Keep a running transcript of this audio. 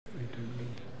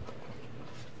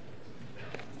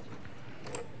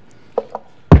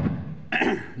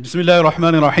بسم الله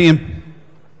الرحمن الرحيم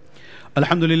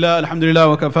الحمد لله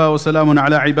وكفى وسلام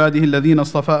على عباده الذين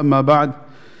اصطفى أما بعد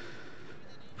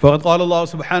فقد قال الله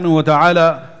سبحانه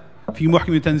وتعالى في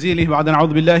محكم تنزيله بعد أن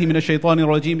أعوذ بالله من الشيطان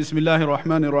الرجيم بسم الله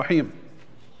الرحمن الرحيم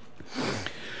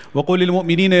وقل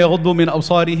للمؤمنين يغضوا من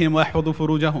أبصارهم ويحفظوا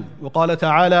فروجهم وقال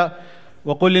تعالى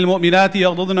وقل للمؤمنات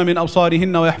يغضضن من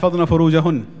أبصارهن ويحفظن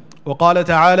فروجهن وقال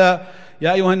تعالى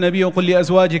يا أيها النبي قل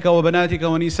لأزواجك وبناتك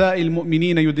ونساء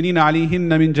المؤمنين يدنين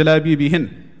عليهن من جلابيبهن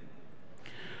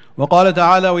وقال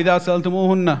تعالى وإذا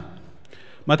سألتموهن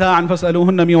متاعا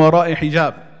فاسألوهن من وراء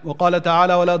حجاب وقال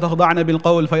تعالى ولا تخضعن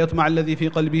بالقول فيطمع الذي في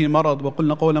قلبه مرض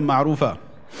وقلن قولا معروفا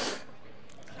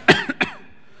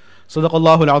صدق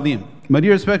الله العظيم. My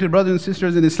dear respected brothers and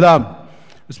sisters in Islam,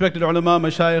 respected ulama,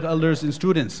 mashayikh, elders and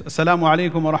students, Assalamu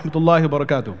alaikum wa rahmatullahi wa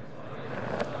barakatuh.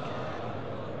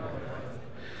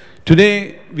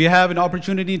 Today we have an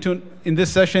opportunity to, in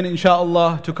this session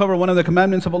inshallah, to cover one of the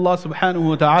commandments of Allah subhanahu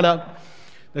wa ta'ala,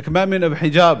 the commandment of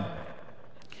hijab.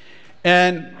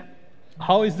 And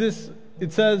how is this?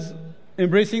 It says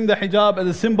embracing the hijab as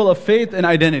a symbol of faith and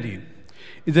identity.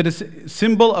 Is it a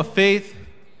symbol of faith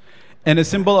and a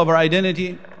symbol of our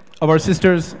identity of our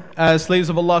sisters as slaves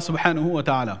of Allah subhanahu wa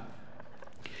ta'ala?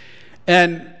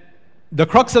 And the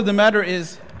crux of the matter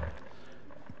is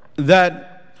that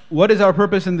what is our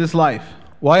purpose in this life?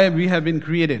 Why we have been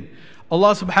created?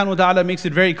 Allah subhanahu wa ta'ala makes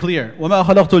it very clear. وَمَا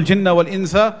خَلَقْتُ الْجِنَّ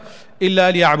وَالْإِنسَ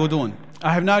إِلَّا لِيَعْبُدُونَ.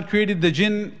 I have not created the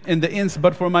jinn and the ins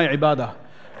but for my ibadah.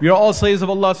 We are all slaves of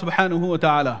Allah subhanahu wa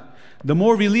ta'ala. The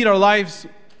more we lead our lives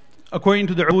according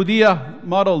to the ubudiyah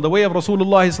model, the way of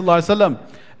Rasulullah sallallahu alaihi wasallam,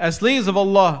 as slaves of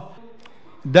Allah,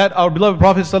 that our beloved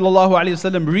Prophet sallallahu alaihi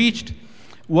wasallam reached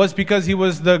was because he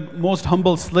was the most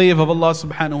humble slave of Allah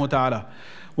subhanahu wa ta'ala.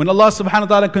 When Allah subhanahu wa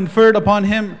ta'ala conferred upon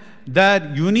him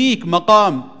that unique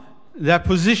maqam, that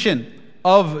position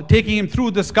of taking him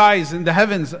through the skies and the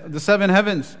heavens, the seven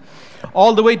heavens,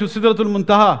 all the way to Sidratul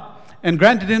Muntaha, and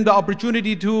granted him the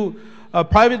opportunity to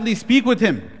privately speak with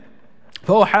him.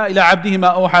 فَأَوْحَى إِلَىٰ عَبْدِهِ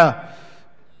مَا أَوْحَى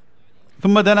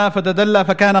ثُمَّ دَنَا فَتَدَلَّى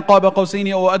فَكَانَ قَابَ قَوْسَيْنِ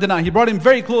أَوْ أَدْنَى. He brought him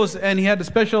very close and he had a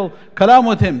special kalam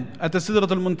with him at the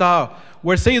Sidratul Muntaha,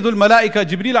 where Sayyidul Malaika,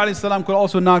 Jibreel alayhi salam, could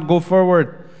also not go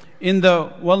forward. In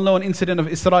the well-known incident of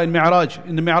Isra and Mi'raj,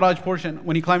 in the Mi'raj portion,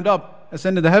 when he climbed up,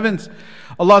 ascended the heavens,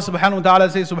 Allah subhanahu wa ta'ala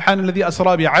says, Subhanalladhi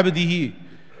asra bi abdihi,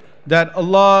 that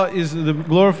Allah is the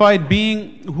glorified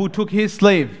being who took his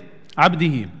slave,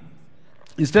 abdihi.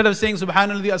 Instead of saying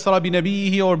Subhanalladhi asra bi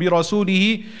nabiyhi or bi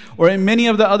rasulihi, or in many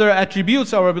of the other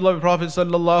attributes of our beloved Prophet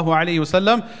sallallahu alayhi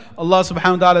wasallam, Allah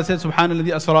subhanahu wa ta'ala said,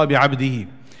 Subhanalladhi asra bi abdihi.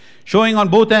 Showing on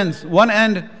both ends. One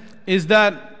end is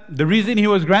that the reason he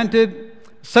was granted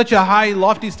such a high,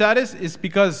 lofty status is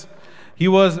because he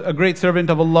was a great servant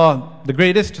of Allah, the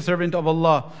greatest servant of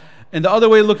Allah. And the other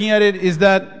way of looking at it is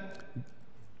that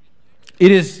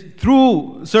it is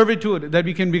through servitude that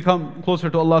we can become closer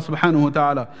to Allah subhanahu wa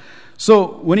ta'ala.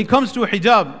 So when it comes to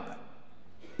hijab,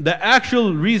 the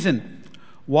actual reason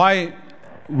why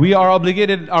we are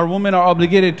obligated, our women are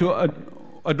obligated to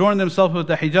adorn themselves with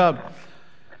the hijab,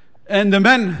 and the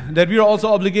men, that we are also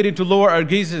obligated to lower our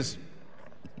gazes,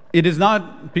 it is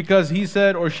not because he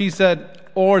said or she said,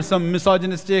 or some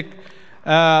misogynistic,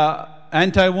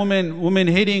 anti-woman,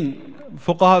 woman-hating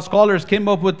fuqaha scholars came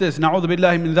up with this. Na'udhu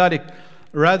billahi min dhalik.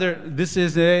 Rather, this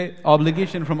is an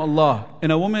obligation from Allah.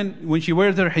 And a woman, when she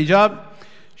wears her hijab,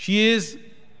 she is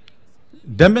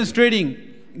demonstrating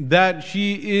that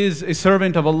she is a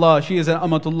servant of Allah. She is an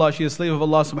amatullah. She is a slave of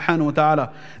Allah subhanahu wa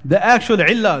ta'ala. The actual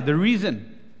illah, the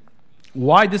reason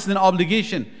why this is an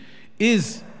obligation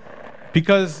is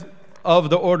because of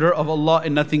the order of Allah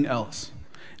and nothing else.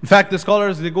 In fact, the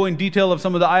scholars, they go in detail of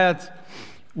some of the ayats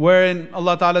wherein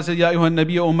Allah Ta'ala says, Ya ayyuhan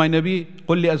nabiy, O my nabi,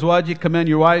 qul li azwajik, command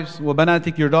your wives, wa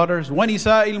banatik, your daughters, wa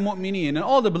nisa'il mu'mineen, and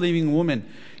all the believing women,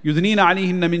 yudnina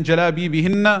alayhinna min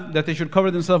jalabibihinna, that they should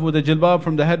cover themselves with a jilbab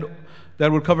from the head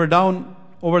that would cover down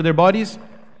over their bodies.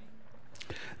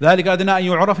 ذَلِكَ أَدْنَىٰ أَن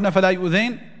يُعْرَفْنَ فَلَا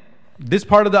يُؤْذَيْنَ. This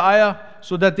part of the ayah,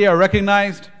 so that they are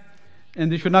recognized and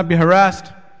they should not be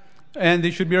harassed, and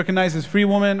they should be recognized as free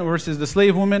women versus the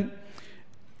slave woman.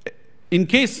 In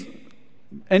case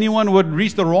anyone would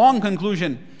reach the wrong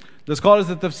conclusion, the scholars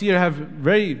of tafsir have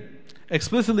very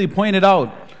explicitly pointed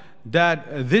out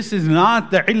that this is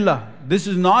not the illah, this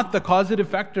is not the causative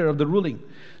factor of the ruling.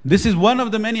 This is one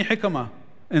of the many hikmah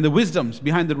and the wisdoms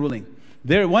behind the ruling.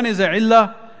 One is the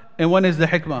illah and one is the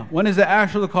hikmah. One is the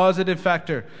actual causative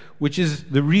factor, which is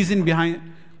the reason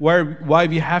behind why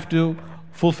we have to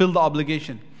fulfill the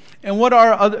obligation. And what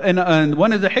are other, and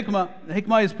one is the hikmah. The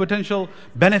hikmah is potential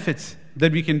benefits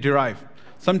that we can derive.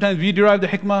 Sometimes we derive the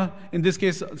hikmah. In this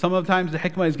case, sometimes the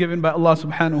hikmah is given by Allah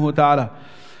subhanahu wa ta'ala.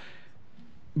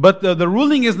 But the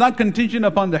ruling is not contingent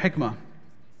upon the hikmah.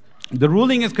 The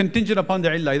ruling is contingent upon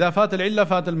the illah. إِذَا فَاتَ الْعِلَّةِ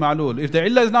فَاتَ الْمَعْلُولِ. If the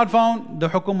illah is not found, the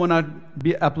hukum will not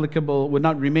be applicable, will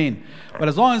not remain. But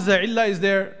as long as the illah is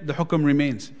there, the hukum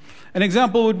remains. An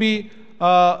example would be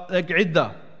like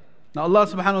iddah. Now Allah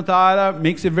subhanahu wa ta'ala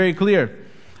makes it very clear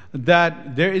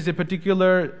that there is a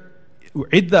particular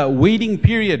iddah, waiting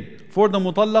period for the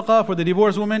mutallaqa, for the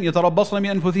divorced woman,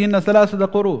 يَتَرَبَّصْنَ بِأَنفُسِهِنَّ ثَلَاثَةَ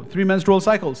قُرُوء, 3 menstrual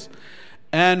cycles.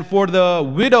 And for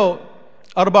the widow,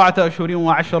 أَرْبَعَةَ أَشْهُرٍ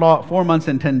وَعَشْرًا, 4 months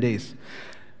and 10 days.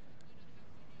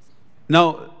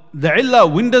 Now, the illah,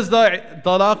 when does the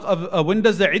talaq when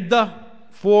does the iddah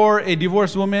for a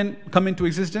divorced woman come into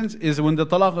existence? Is when the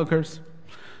talaq occurs.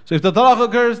 So if the talaq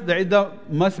occurs, the iddah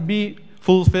must be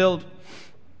fulfilled.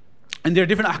 And there are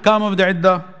different ahkam of the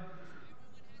iddah.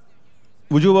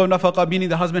 Wujub of nafaqa, meaning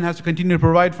the husband has to continue to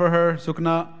provide for her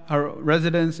sukna, her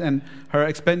residence and her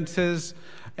expenses.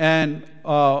 And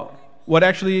what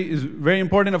actually is very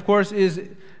important, of course, is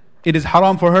it is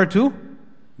haram for her to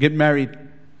get married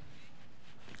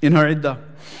in her iddah.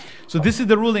 So this is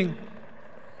the ruling.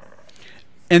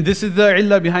 And this is the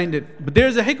illah behind it. But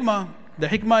there's a hikmah. The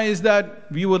hikmah is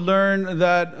that we would learn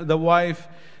that the wife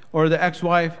or the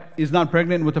ex-wife is not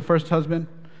pregnant with the first husband,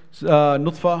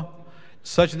 nutfa,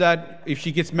 such that if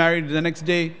she gets married the next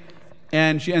day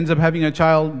and she ends up having a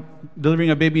child,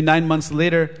 delivering a baby 9 months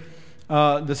later,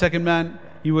 the second man,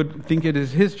 he would think it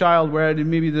is his child, whereas it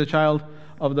may be the child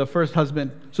of the first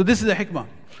husband. So this is the hikmah.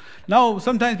 Now,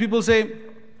 sometimes people say,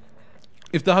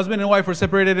 if the husband and wife were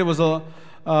separated, it was a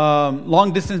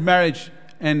long distance marriage,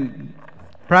 and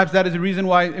perhaps that is the reason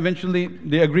why eventually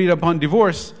they agreed upon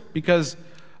divorce, because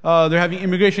they're having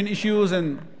immigration issues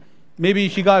and maybe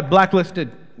she got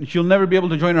blacklisted. She'll never be able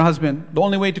to join her husband. The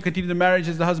only way to continue the marriage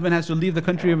is the husband has to leave the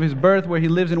country of his birth where he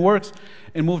lives and works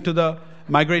and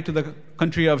migrate to the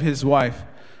country of his wife.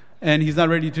 And he's not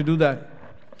ready to do that.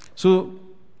 So,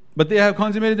 but they have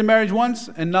consummated the marriage once,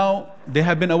 and now they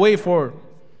have been away for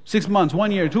 6 months,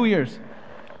 1 year, 2 years.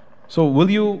 So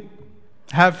will you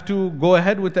have to go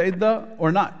ahead with the iddah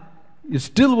or not? You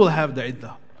still will have the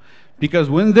iddah. Because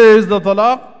when there is the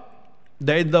talaq,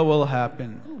 the iddah will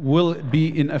happen, will be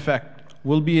in effect,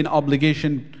 will be in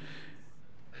obligation.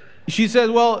 She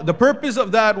says, well, the purpose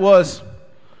of that was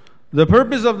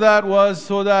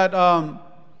so that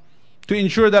to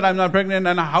ensure that I'm not pregnant.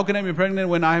 And how can I be pregnant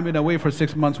when I have been away for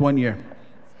 6 months, 1 year?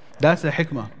 That's the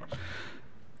hikmah.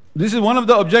 This is one of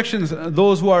the objections,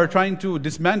 those who are trying to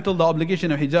dismantle the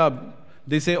obligation of hijab.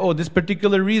 They say, oh, this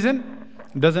particular reason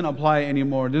doesn't apply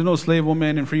anymore. There's no slave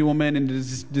woman and free woman and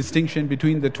this distinction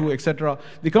between the two, etc.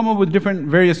 They come up with different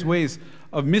various ways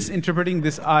of misinterpreting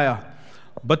this ayah.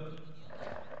 But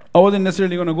I wasn't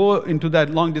necessarily going to go into that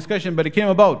long discussion, but it came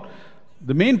about.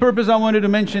 The main purpose I wanted to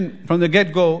mention from the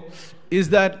get-go is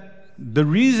that the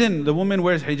reason the woman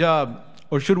wears hijab,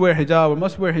 or should wear hijab, or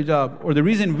must wear hijab, or the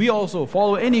reason we also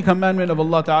follow any commandment of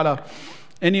Allah Ta'ala,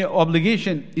 any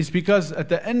obligation, is because at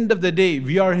the end of the day,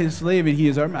 we are His slave and He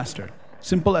is our master.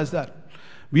 Simple as that.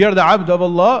 We are the abd of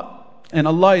Allah, and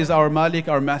Allah is our malik,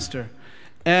 our master.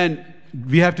 And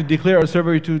we have to declare our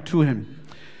servitude to Him.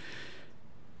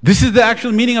 This is the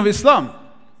actual meaning of Islam.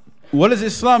 What does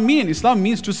Islam mean? Islam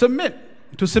means to submit.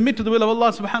 To submit to the will of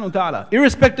Allah subhanahu wa ta'ala.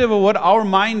 Irrespective of what our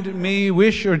mind may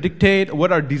wish or dictate,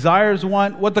 what our desires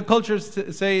want, what the culture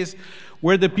says,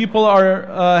 where the people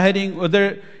are heading,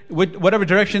 whatever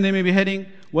direction they may be heading,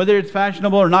 whether it's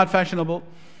fashionable or not fashionable,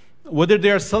 whether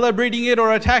they are celebrating it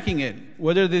or attacking it,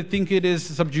 whether they think it is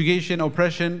subjugation,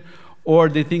 oppression, or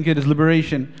they think it is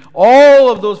liberation.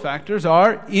 All of those factors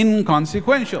are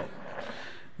inconsequential.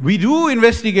 We do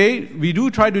investigate, we do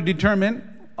try to determine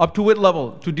up to what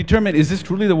level, to determine, is this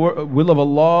truly the will of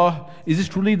Allah? Is this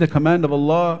truly the command of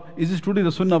Allah? Is this truly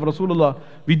the sunnah of Rasulullah?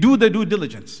 We do the due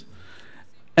diligence.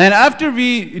 And after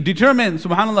we determine,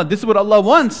 subhanAllah, this is what Allah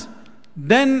wants,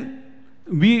 then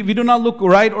we do not look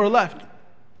right or left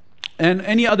and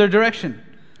any other direction.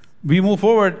 We move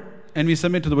forward and we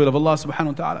submit to the will of Allah subhanahu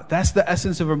wa ta'ala. That's the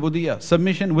essence of ubudiyah,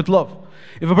 submission with love.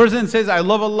 If a person says, I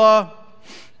love Allah,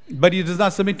 but he does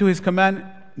not submit to His command,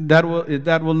 that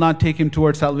will not take him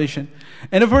towards salvation.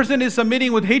 And if a person is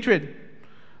submitting with hatred,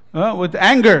 with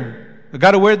anger, I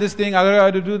got to wear this thing, I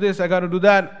got to do this, I got to do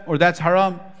that, or that's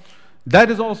haram,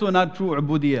 that is also not true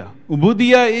ubudiyah.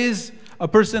 Ubudiyah is a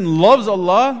person loves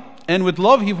Allah, and with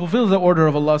love he fulfills the order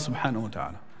of Allah subhanahu wa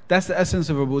ta'ala. That's the essence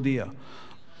of ubudiyah.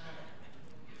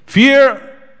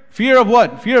 Fear of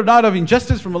what? Fear of not of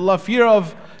injustice from Allah, fear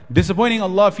of disappointing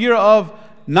Allah, fear of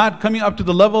not coming up to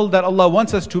the level that Allah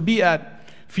wants us to be at,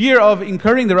 Fear of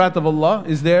incurring the wrath of Allah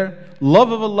is there.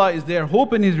 Love of Allah is there.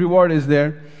 Hope in His reward is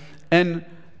there. And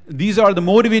these are the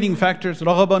motivating factors,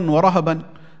 raghaban wa rahaban,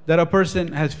 that a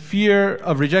person has fear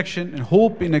of rejection and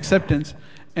hope in acceptance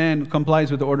and complies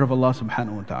with the order of Allah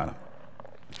subhanahu wa ta'ala.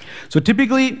 So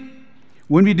typically,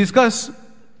 when we discuss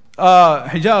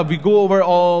hijab, we go over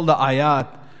all the ayat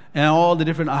and all the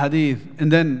different ahadith, and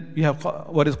then you have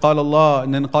what is qala Allah,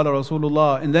 and then qala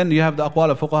Rasulullah, and then you have the aqwal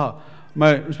of fuqaha.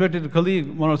 My respected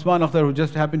colleague, Mawlana Usman Akhtar, who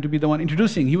just happened to be the one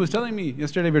introducing, he was telling me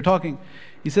yesterday, we were talking,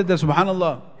 he said that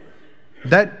subhanallah,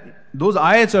 that those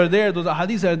ayats are there, those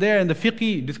ahadiths are there, and the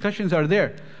fiqh discussions are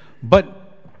there,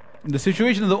 but the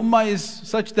situation of the ummah is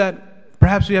such that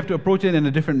perhaps we have to approach it in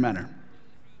a different manner.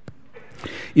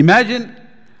 Imagine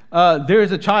there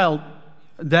is a child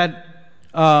that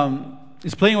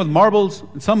is playing with marbles,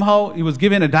 and somehow he was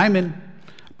given a diamond,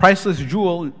 priceless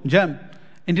jewel, gem,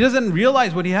 and he doesn't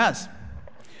realize what he has.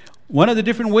 One of the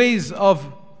different ways of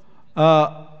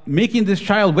making this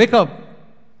child wake up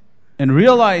and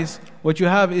realize what you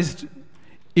have is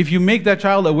if you make that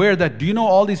child aware that, do you know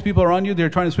all these people around you, they're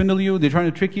trying to swindle you, they're trying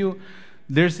to trick you.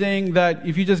 They're saying that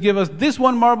if you just give us this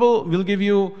one marble, we'll give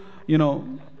you,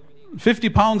 50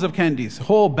 pounds of candies,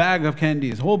 whole bag of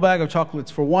candies, whole bag of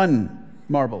chocolates for one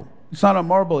marble. It's not a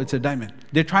marble, it's a diamond.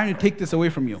 They're trying to take this away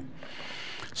from you.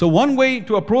 So one way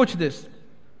to approach this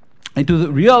and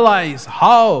to realize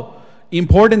how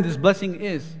important this blessing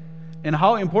is and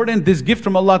how important this gift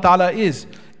from Allah Ta'ala is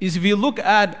if we look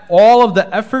at all of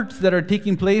the efforts that are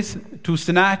taking place to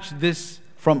snatch this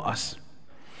from us.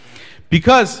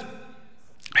 Because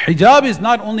hijab is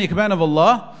not only a command of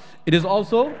Allah, it is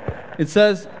also, it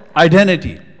says,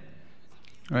 identity.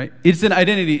 Right? It's an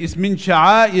identity. It's min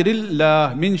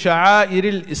sha'airillah, min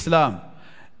sha'airil Islam.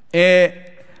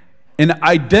 An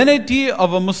identity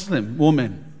of a Muslim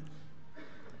woman.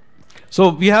 So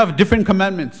we have different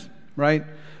commandments, right?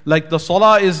 Like the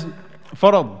salah is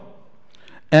farad.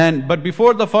 But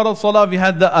before the farad salah, we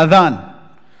had the adhan.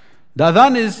 The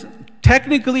adhan is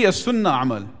technically a sunnah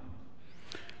amal.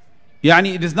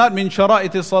 Yani it is not min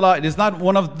shara'it salah. It is not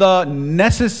one of the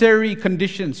necessary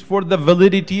conditions for the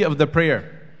validity of the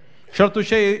prayer. Shartu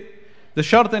shay, the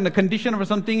shart and the condition of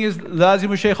something is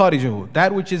lazimu shay kharijahu,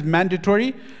 that which is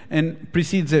mandatory and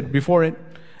precedes it, before it.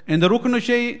 And the ruknu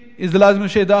shay is the lazimu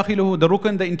shay dakhiluhu, the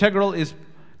rukn, the integral, is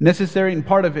necessary and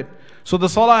part of it. So the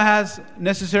salah has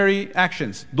necessary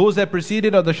actions. Those that precede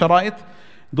it are the shara'it,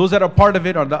 those that are part of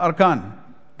it are the arkan,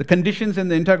 the conditions and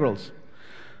the integrals.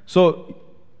 So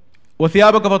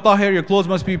وَثِيَابَكَ فَطَاهِرْ, your clothes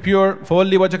must be pure.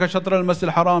 فَوَلِّ وَجْهَكَ شَطْرَ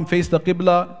الْمَسْجِدِ الْحَرَامِ, face the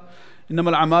qibla.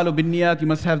 إِنَّمَا الْأَعْمَالُ بِالنِّيَّاتِ, you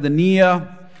must have the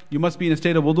niyyah. You must be in a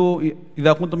state of wudu.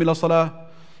 إِذَا قُمْتُمْ إِلَى الصَّلَاةِ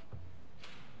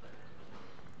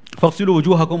فَاغْسِلُوا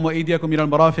وُجُوهَكُمْ وَأَيْدِيَكُمْ إِلَى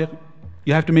الْمَرَافِقِ,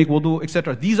 you have to make wudu,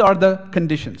 etc. These are the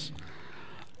conditions.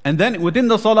 And then within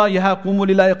the salah you have قُومُوا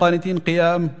لِلَّهِ قَانِتِينَ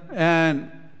قِيَامٍ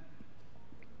and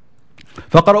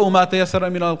فَقَرَأُوا مَا تَيَسَّرَ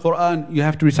مِنَ الْقُرْآنِ, you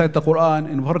have to recite the Qur'an,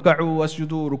 and وَرْكَعُوا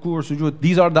وَاسْجُدُوا رُكُوعُ سُجُود.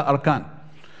 These are the arkan.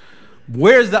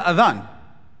 Where is the adhan?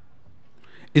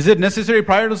 Is it necessary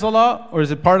prior to salah or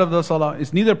is it part of the salah?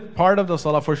 It's neither part of the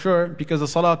salah for sure, because the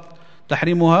salah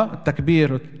tahrimuha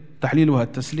takbir, tahliluha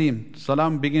taslim. Salah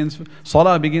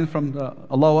begins from the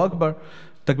Allahu Akbar,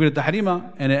 takbir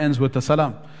tahrima, and it ends with the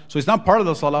salam. So it's not part of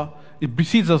the salah, it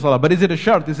precedes the salah. But is it a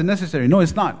shart? Is it necessary? No,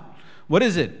 it's not. What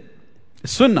is it?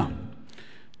 It's sunnah.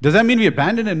 Does that mean we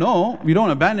abandon it? No, we don't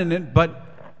abandon it, but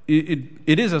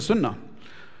it is a sunnah.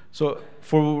 So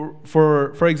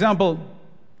for example,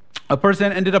 a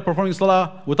person ended up performing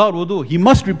salah without wudu, he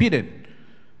must repeat it.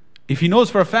 If he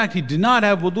knows for a fact he did not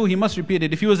have wudu, he must repeat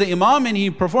it. If he was the imam and he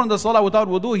performed the salah without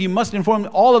wudu, he must inform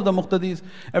all of the muqtadis,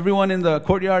 everyone in the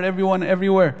courtyard, everyone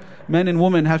everywhere, men and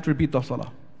women have to repeat the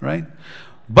salah, right?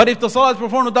 But if the salah is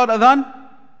performed without adhan,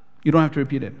 you don't have to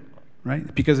repeat it,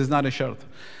 right? Because it's not a shart.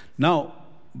 Now,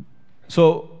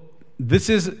 so this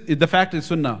is the fact is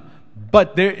sunnah.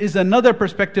 But there is another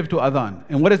perspective to adhan.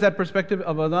 And what is that perspective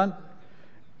of adhan?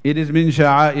 It is min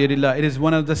sha'airillah. It is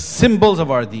one of the symbols of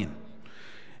our deen.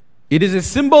 It is a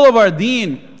symbol of our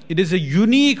deen. It is a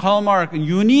unique hallmark, a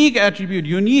unique attribute,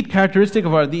 unique characteristic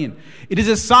of our deen. It is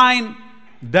a sign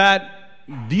that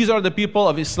these are the people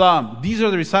of Islam. These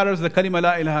are the reciters of the kalima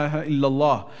la ilaha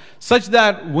illallah. Such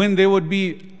that when they would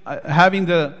be having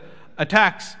the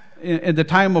attacks at the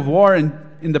time of war and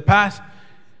in the past,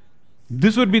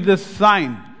 this would be the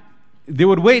sign. They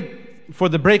would wait for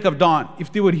the break of dawn.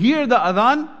 If they would hear the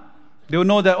adhan, they would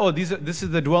know that, oh, this is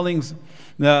the dwellings,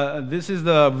 this is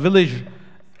the village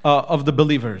of the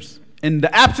believers. And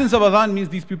the absence of adhan means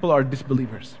these people are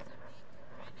disbelievers.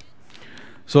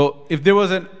 So if there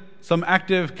was some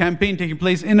active campaign taking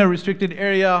place in a restricted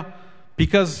area,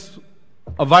 because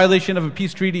a violation of a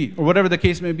peace treaty or whatever the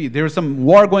case may be. There is some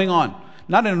war going on,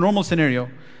 not in a normal scenario.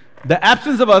 The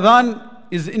absence of adhan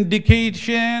is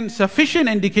indication, sufficient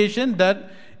indication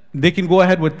that they can go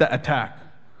ahead with the attack.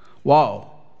 Wow.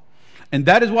 And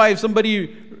that is why if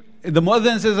somebody, the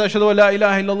muadhin says, Ashhadu an la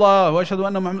ilaha illallah, wa ashhadu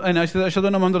anna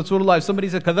Muhammad Rasulullah, if somebody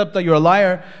says, kadhabta, you're a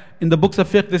liar, in the books of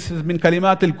fiqh, this has been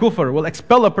kalimat al-kufr, will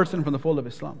expel a person from the fold of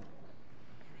Islam.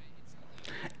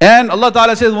 And Allah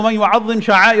Ta'ala says, وَمَنْ يُعَظِّمْ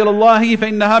شَعَائِرَ اللَّهِ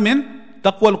فَإِنَّهَا مِنْ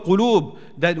تَقْوَى الْقُلُوبِ,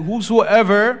 that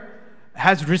whosoever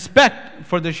has respect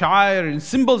for the sha'air and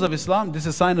symbols of Islam, this is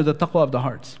a sign of the taqwa of the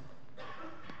hearts.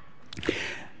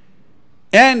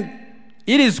 And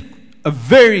it is a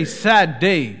very sad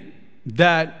day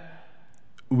that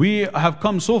we have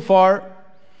come so far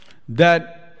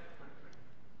that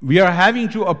we are having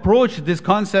to approach this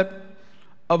concept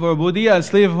of ubudiyya and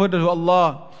slavehood to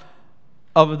Allah,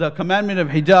 of the commandment of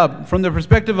hijab, from the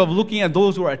perspective of looking at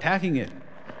those who are attacking it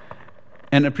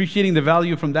and appreciating the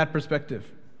value from that perspective.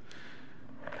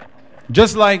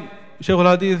 Just like Shaykh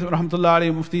al-Hadith, rahmatullah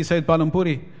alayhi, Mufti Sayyid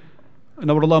Palampuri,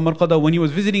 Nawrullah Marqada, when he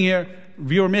was visiting here,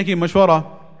 we were making mashwara.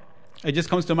 It just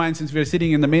comes to mind since we are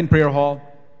sitting in the main prayer hall.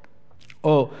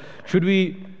 Oh, should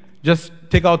we just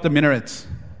take out the minarets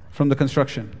from the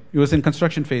construction? It was in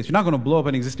construction phase. You're not going to blow up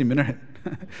an existing minaret.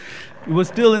 It was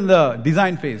still in the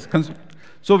design phase.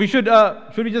 So we should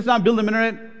we just not build a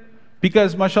minaret?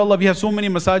 Because mashallah, we have so many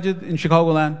masajid in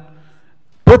Chicagoland.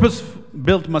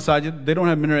 Purpose-built masajid. They don't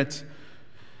have minarets.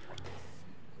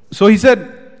 So he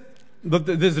said,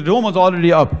 the dome was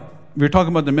already up. We were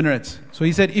talking about the minarets. So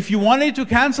he said, if you wanted to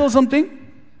cancel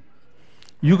something,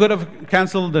 you could have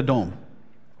canceled the dome.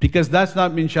 Because that's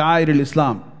not min sha'air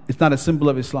al-Islam. It's not a symbol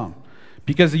of Islam.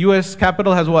 Because the US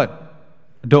Capitol has what?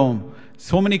 A dome.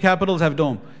 So many capitals have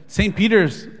dome. St.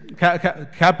 Peter's,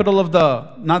 capital of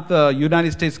the, not the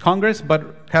United States Congress,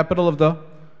 but capital of the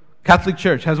Catholic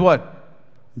Church has what?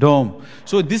 Dome.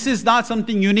 So this is not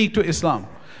something unique to Islam.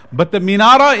 But the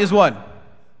minara is what?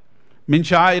 Min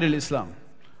sha'air al-Islam.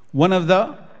 One of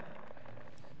the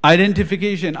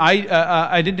identifying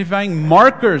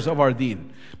markers of our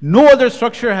deen. No other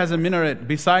structure has a minaret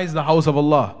besides the house of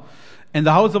Allah. And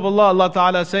the house of Allah, Allah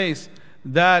Ta'ala says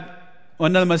that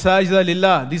وَأَنَّ الْمَسَاجِدَ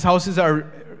لِلَّهِ, these houses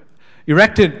are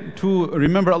erected to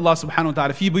remember Allah subhanahu wa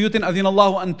ta'ala. فِي بُيُوتٍ أَذِنَ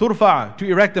اللَّهُ أَن تُرْفَعَ, to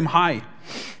erect them high.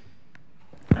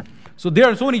 So there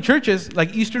are so many churches,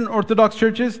 like Eastern Orthodox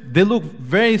churches, they look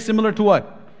very similar to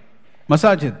what?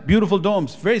 Masajid, beautiful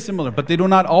domes, very similar. But they do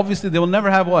not, obviously, they will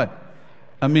never have what?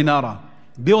 A minara.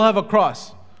 They will have a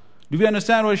cross. Do we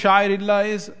understand what sha'air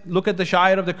is? Look at the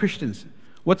sha'air of the Christians.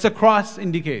 What's a cross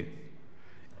indicate?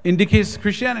 Indicates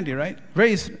Christianity, right?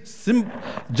 Very simple.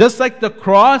 Just like the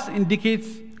cross indicates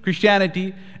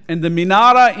Christianity and the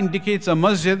minara indicates a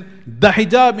masjid, the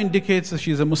hijab indicates that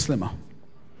she is a Muslimah.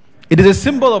 It is a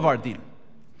symbol of our deen.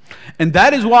 And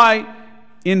that is why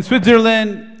in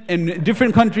Switzerland and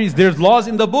different countries, there's laws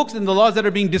in the books and the laws that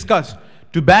are being discussed.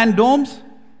 To ban domes?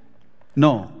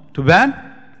 No. To ban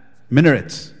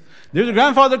minarets. There's a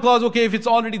grandfather clause, okay, if it's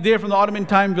already there from the Ottoman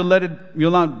time,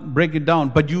 we'll not break it down.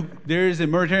 But there is a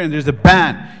moratorium, there's a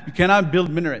ban. You cannot build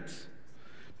minarets.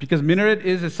 Because minaret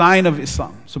is a sign of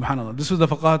Islam, subhanAllah. This was the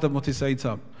faqahat of Mufti Sayyid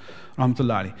Sahib,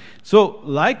 rahmatullahi alayhi. So,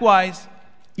 likewise,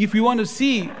 if you want to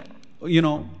see,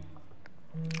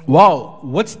 wow,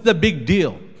 what's the big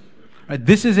deal? Right,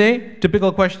 this is a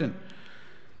typical question.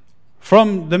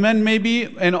 From the men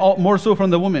maybe, and more so from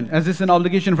the women, as this is an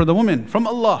obligation for the women, from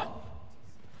Allah.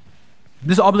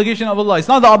 This obligation of Allah, it's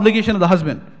not the obligation of the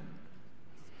husband.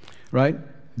 Right?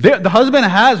 The husband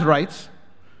has rights.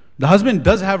 The husband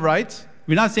does have rights.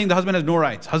 We're not saying the husband has no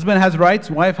rights. Husband has rights,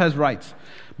 wife has rights.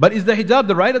 But is the hijab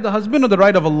the right of the husband or the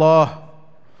right of Allah?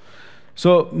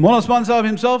 So, Mawlana Usman Sahib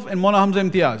himself and Mawlana Hamza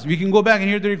Imtiaz, we can go back and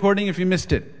hear the recording if you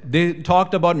missed it. They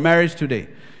talked about marriage today.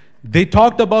 They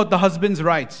talked about the husband's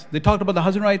rights. They talked about the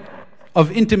husband's right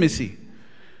of intimacy.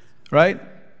 Right?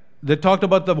 They talked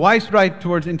about the wife's right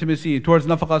towards intimacy, towards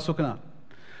nafaqa sukna.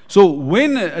 So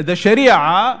when the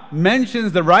Sharia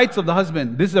mentions the rights of the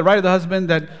husband, this is the right of the husband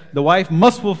that the wife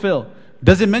must fulfill.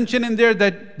 Does it mention in there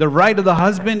that the right of the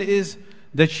husband is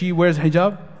that she wears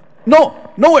hijab?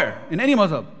 No, nowhere in any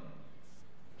mazhab.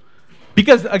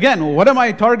 Because again, what am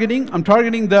I targeting? I'm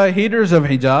targeting the haters of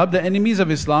hijab, the enemies of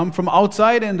Islam from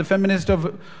outside, and the feminists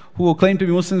who claim to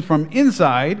be Muslims from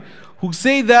inside, who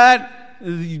say that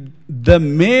the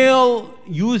male,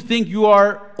 you think you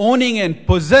are owning and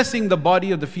possessing the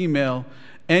body of the female,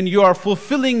 and you are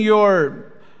fulfilling your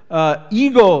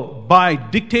ego by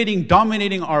dictating,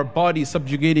 dominating our bodies,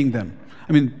 subjugating them.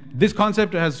 I mean, this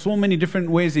concept has so many different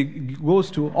ways it goes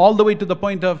to, all the way to the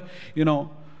point of,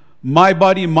 My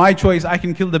body, my choice, I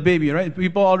can kill the baby, right?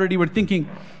 People already were thinking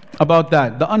about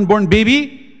that. The unborn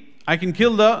baby, I can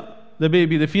kill the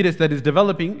baby, the fetus that is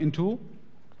developing into.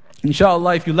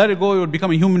 Inshallah, if you let it go, it would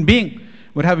become a human being,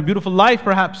 would have a beautiful life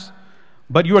perhaps.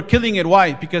 But you are killing it.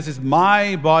 Why? Because it's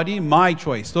my body, my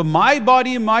choice. So my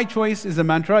body, my choice is a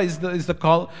mantra, is the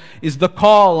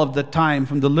call of the time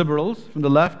from the liberals, from the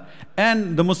left,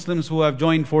 and the Muslims who have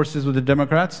joined forces with the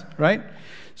Democrats, right?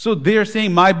 So they are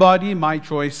saying my body, my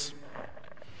choice.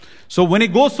 So when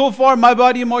it goes so far, my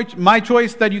body, my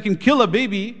choice, that you can kill a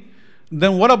baby,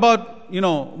 then what about,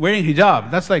 wearing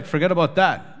hijab? That's like, forget about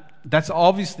that. That's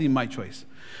obviously my choice.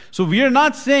 So we are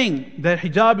not saying that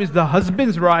hijab is the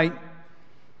husband's right,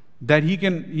 that he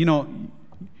can,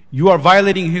 you are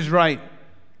violating his right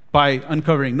by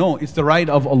uncovering. No, it's the right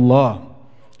of Allah.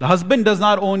 The husband does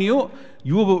not own you.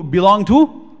 You belong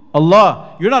to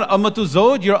Allah. You're not Amatu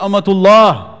Zawj, you're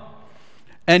Amatullah.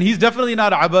 And he's definitely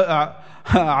not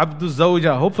Abdu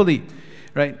Zawja, hopefully.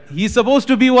 Right? He's supposed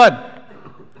to be what?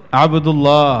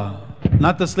 Abdullah.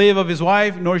 Not the slave of his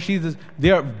wife, nor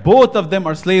both of them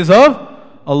are slaves of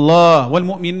Allah.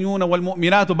 وَالْمُؤْمِنُونَ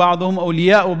وَالْمُؤْمِنَاتُ بَعْضُهُمْ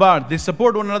أَوْلِيَاءُ بَعْضٍ. They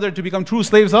support one another to become true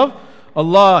slaves of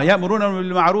Allah. يَأْمُرُونَ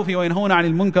بِالْمَعْرُوفِ وَيَنْهَوْنَ عَنِ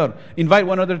الْمُنْكَرِ. Invite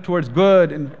one another towards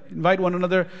good,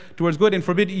 and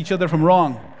forbid each other from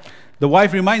wrong. The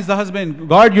wife reminds the husband,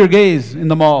 guard your gaze in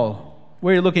the mall.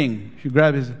 Where are you looking? She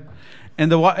grabs his.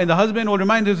 And the husband will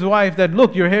remind his wife that,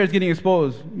 look, your hair is getting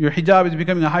exposed. Your hijab is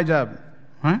becoming a hijab.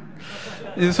 Huh?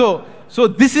 So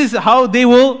this is how they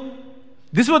will.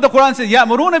 This is what the Quran says.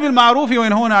 يَأْمُرُونَ بِالْمَعْرُوفِ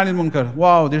وَيَنْهَوْنَ عَنِ الْمُنْكَرِ.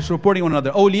 Wow, they're supporting one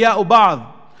another. أَوْلِيَاءُ بَعْضٍ.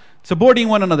 Supporting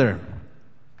one another.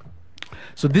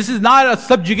 So this is not a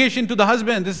subjugation to the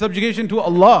husband. This is subjugation to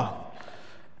Allah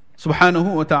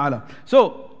subhanahu wa ta'ala.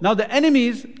 So now the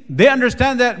enemies, they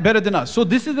understand that better than us. So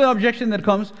this is the objection that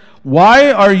comes.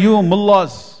 Why are you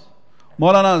mullahs,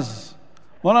 maulanas?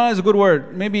 Maulana is a good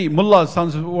word. Maybe mullahs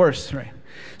sounds worse, right?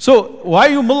 So why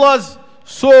are you mullahs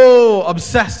so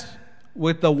obsessed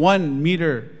with the 1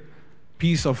 meter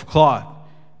piece of cloth?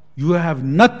 You have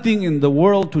nothing in the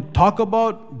world to talk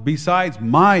about besides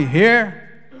my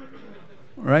hair,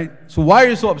 right? So why are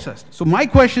you so obsessed? So my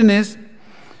question is,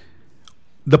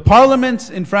 the parliaments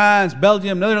in France,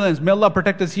 Belgium, Netherlands, may Allah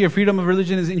protect us here, freedom of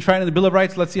religion is enshrined in the Bill of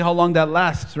Rights. Let's see how long that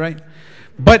lasts, right?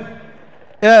 But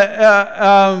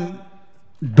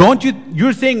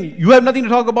you're saying you have nothing to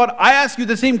talk about. I ask you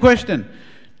the same question.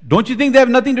 Don't you think they have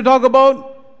nothing to talk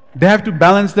about? They have to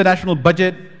balance the national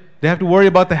budget. They have to worry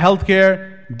about the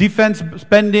healthcare, defense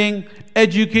spending,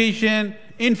 education,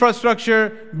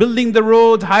 infrastructure, building the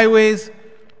roads, highways,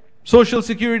 social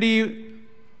security.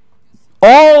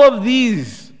 All of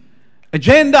these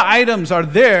agenda items are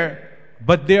there,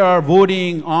 but they are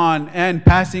voting on and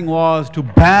passing laws to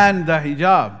ban the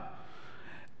hijab.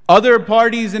 Other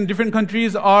parties in different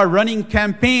countries are running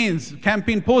campaigns,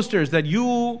 campaign posters that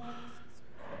you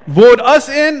vote us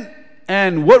in,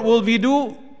 and what will we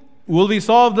do? Will we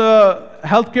solve the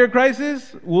healthcare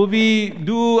crisis? Will we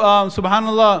do,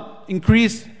 subhanallah,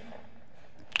 increase,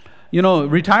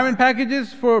 retirement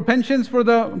packages for pensions for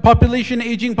the population,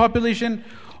 aging population,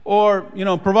 or,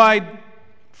 provide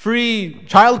free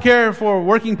childcare for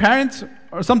working parents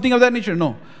or something of that nature?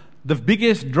 No. The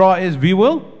biggest draw is we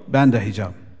will ban the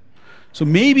hijab. So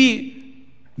maybe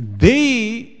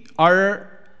they are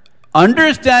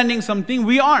understanding something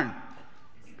we aren't.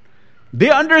 They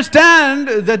understand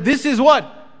that this is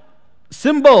what?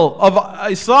 Symbol of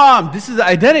Islam. This is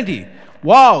identity.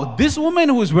 Wow, this woman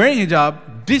who is wearing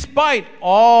hijab, despite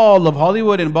all of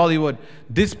Hollywood and Bollywood,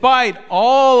 despite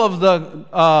all of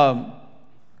the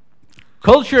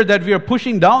culture that we are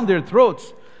pushing down their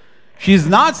throats, she's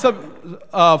not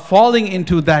falling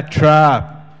into that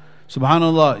trap.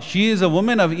 Subhanallah, she is a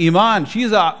woman of Iman. She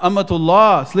is a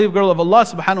Amatullah, slave girl of Allah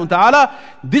subhanahu wa ta'ala.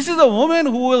 This is a woman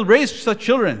who will raise such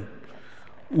children,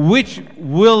 which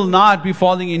will not be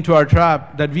falling into our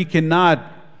trap, that we cannot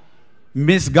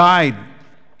misguide,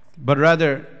 but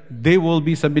rather they will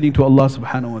be submitting to Allah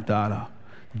subhanahu wa ta'ala.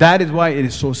 That is why it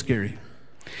is so scary.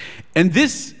 And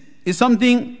this is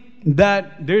something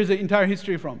that there is an entire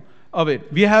history of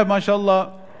it. We have,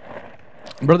 mashallah,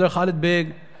 Brother Khalid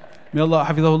Beg, may Allah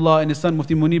hafidhahullah, and his son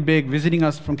Mufti Munib Beg visiting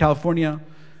us from California.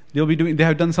 They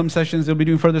have done some sessions, they'll be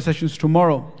doing further sessions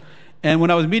tomorrow. And when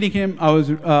I was meeting him,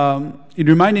 it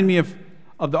reminded me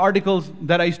of the articles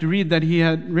that I used to read that he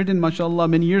had written, mashallah,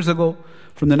 many years ago,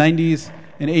 from the 90s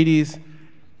and 80s,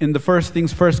 in the First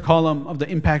Things First column of the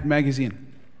Impact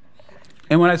magazine.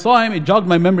 And when I saw him, it jogged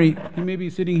my memory. He may be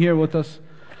sitting here with us,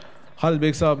 Khalid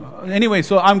Beg Sahab. Anyway,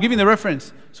 so I'm giving the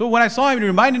reference. So when I saw him, it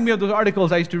reminded me of those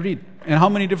articles I used to read, and how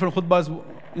many different khutbahs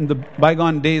in the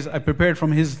bygone days. I prepared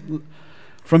from his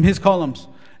columns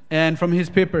and from his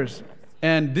papers.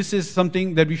 And this is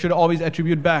something that we should always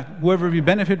attribute back. Whoever we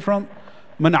benefit from,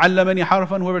 من علمني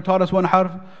حرفا, whoever taught us one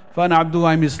harf, فأنا عبده,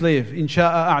 I'm his slave. إن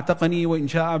شاء أعتقني وإن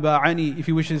شاء باعني. If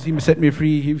he wishes, he may set me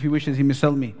free. If he wishes, he may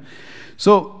sell me.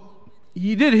 So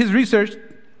he did his research.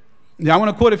 Now I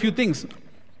want to quote a few things.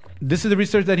 This is the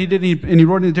research that he did, and he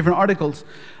wrote in different articles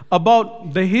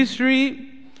about the history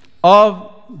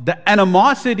of the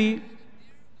animosity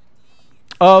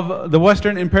of the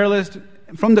Western imperialists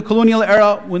from the colonial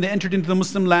era when they entered into the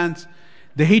Muslim lands,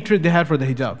 the hatred they had for the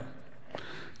hijab.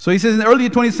 So he says, in the early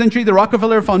 20th century, the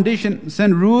Rockefeller Foundation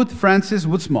sent Ruth Frances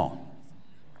Woodsmall.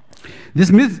 This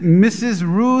Mrs.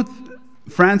 Ruth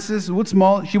Frances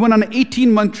Woodsmall, she went on an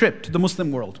 18-month trip to the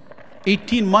Muslim world.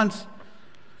 18 months,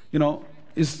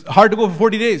 is hard to go for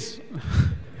 40 days.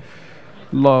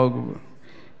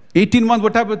 18 months,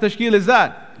 what type of tashkil is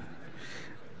that?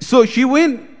 So she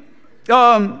went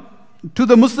to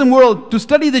the Muslim world to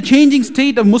study the changing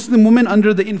state of Muslim women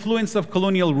under the influence of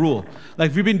colonial rule.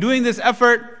 Like, we've been doing this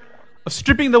effort of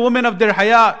stripping the women of their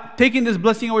haya, taking this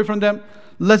blessing away from them.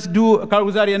 Let's do a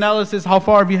Karguzari analysis, how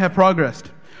far we have progressed.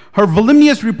 Her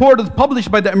voluminous report was published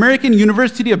by the American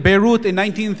University of Beirut in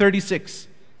 1936.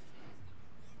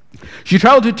 She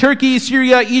traveled to Turkey,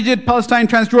 Syria, Egypt, Palestine,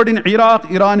 Transjordan, Iraq,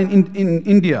 Iran, and in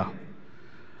India.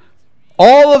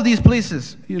 All of these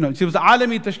places, she was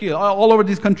alami tashkil, all over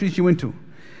these countries she went to.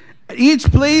 At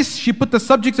each place, she put the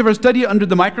subjects of her study under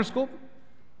the microscope,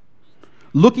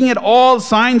 looking at all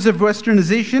signs of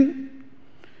westernization,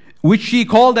 which she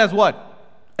called as what?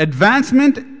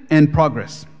 Advancement and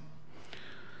progress.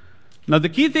 Now the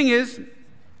key thing is,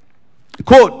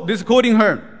 quote, this is quoting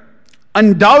her,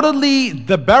 undoubtedly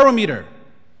the barometer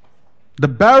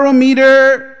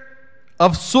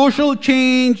of social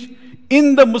change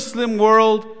in the Muslim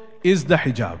world is the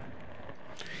hijab.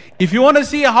 If you want to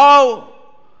see how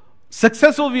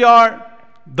successful we are,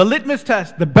 the litmus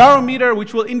test, the barometer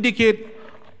which will indicate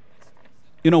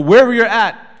where we are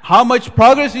at, how much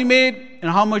progress we made and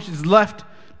how much is left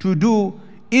to do,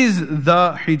 is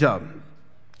the hijab.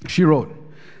 She wrote.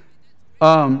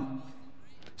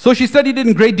 So she studied it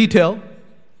in great detail,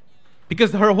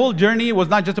 because her whole journey was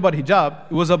not just about hijab,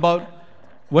 it was about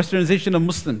westernization of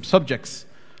Muslim subjects.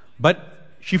 But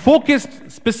she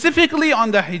focused specifically on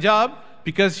the hijab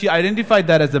because she identified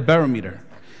that as a barometer.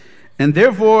 And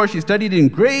therefore, she studied in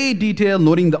great detail,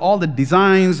 noting all the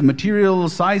designs,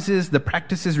 materials, sizes, the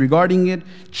practices regarding it,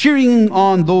 cheering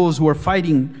on those who are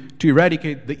fighting to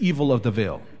eradicate the evil of the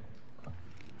veil.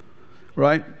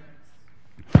 Right?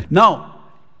 Now,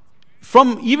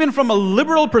 even from a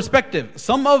liberal perspective,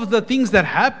 some of the things that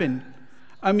happened,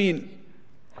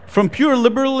 from pure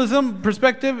liberalism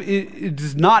perspective, it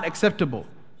is not acceptable.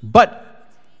 But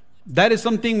that is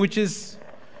something which is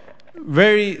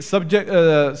very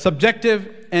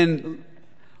subjective, and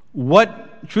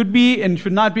what should be and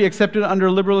should not be accepted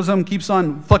under liberalism keeps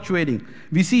on fluctuating.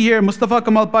 We see here Mustafa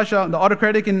Kemal Pasha, the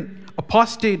autocratic and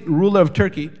apostate ruler of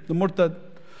Turkey, the Murtad,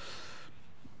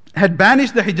 had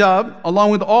banished the hijab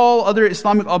along with all other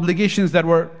Islamic obligations that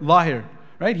were lahir.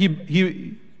 Right?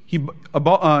 He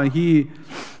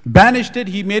banished it,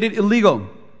 he made it illegal.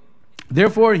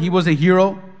 Therefore, he was a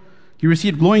hero. He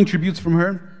received glowing tributes from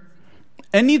her.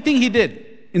 Anything he did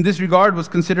in this regard was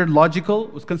considered logical,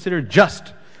 was considered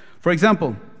just. For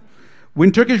example,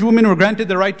 when Turkish women were granted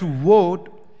the right to vote,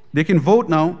 they can vote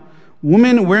now,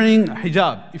 women wearing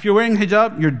hijab. If you're wearing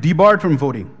hijab, you're debarred from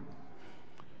voting.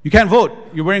 You can't vote,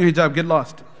 you're wearing hijab, get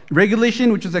lost.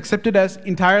 Regulation which was accepted as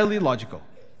entirely logical.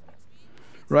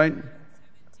 Right?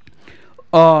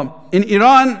 In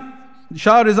Iran,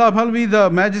 Shah Reza Pahlavi, the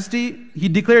Majesty, he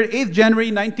declared 8th January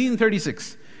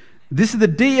 1936. This is the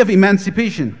day of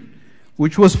emancipation,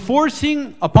 which was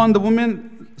forcing upon the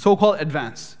women so-called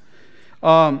advance.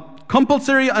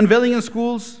 Compulsory unveiling in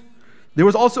schools. There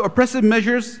was also oppressive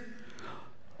measures.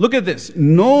 Look at this.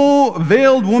 No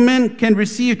veiled woman can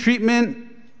receive treatment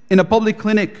in a public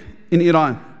clinic in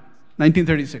Iran,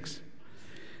 1936.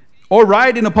 Or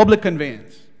ride in a public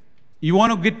conveyance. You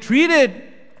want to get treated,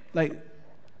 like,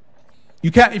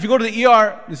 you can't, if you go to the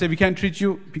ER, they say we can't treat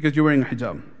you because you're wearing a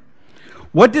hijab.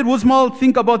 What did Woodsmall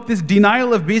think about this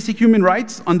denial of basic human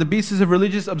rights on the basis of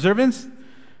religious observance?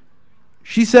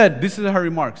 She said, this is her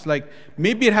remarks, like,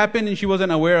 maybe it happened and she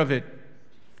wasn't aware of it.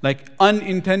 Like,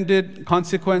 unintended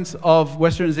consequence of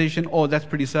westernization. Oh, that's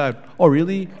pretty sad. Oh,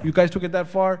 really? You guys took it that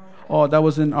far? Oh, that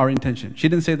wasn't our intention. She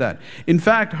didn't say that. In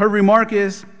fact, her remark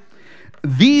is,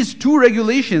 these two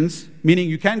regulations, meaning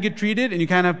you can't get treated and you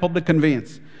can't have public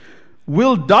conveyance,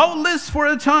 will doubtless for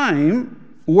a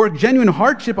time work genuine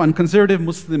hardship on conservative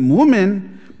Muslim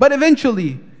women, but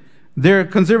eventually their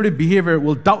conservative behavior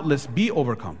will doubtless be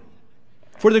overcome.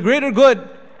 For the greater good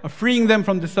of freeing them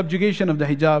from the subjugation of the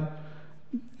hijab,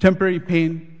 temporary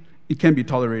pain, it can be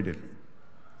tolerated.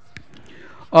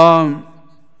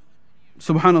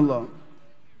 Subhanallah.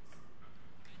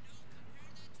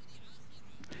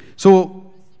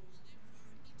 So,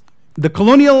 the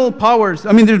colonial powers,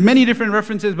 I mean, there's many different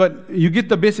references, but you get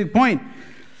the basic point.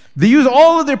 They use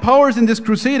all of their powers in this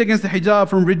crusade against the hijab,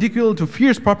 from ridicule to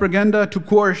fierce propaganda to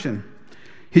coercion.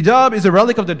 Hijab is a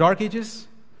relic of the Dark Ages,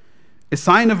 a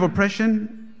sign of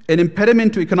oppression, an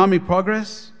impediment to economic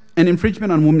progress, and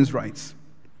infringement on women's rights.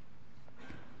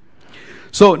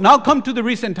 So now come to the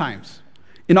recent times.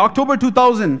 In October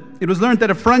 2000, it was learned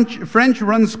that a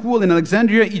French-run school in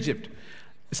Alexandria, Egypt,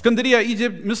 Iskandariya,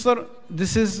 Egypt, Misr,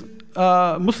 this is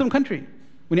a Muslim country.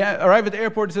 When you arrive at the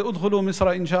airport, it says, "Udkhulu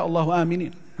Misra insha'Allah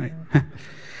aminin." Right?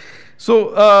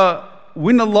 So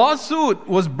when a lawsuit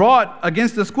was brought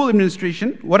against the school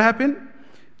administration, what happened?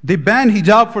 They banned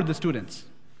hijab for the students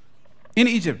in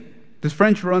Egypt, this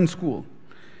French-run school.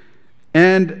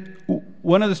 And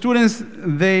one of the students,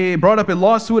 they brought up a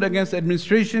lawsuit against the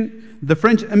administration. The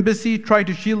French embassy tried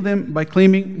to shield them by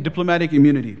claiming diplomatic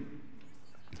immunity.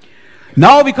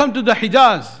 Now we come to the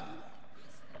Hijaz,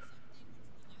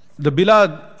 the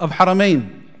Bilad of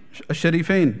Haramain,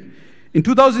 Sharifain. In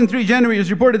 2003, January, it was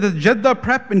reported that the Jeddah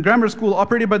Prep and Grammar School,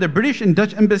 operated by the British and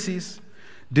Dutch embassies,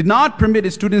 did not permit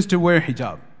its students to wear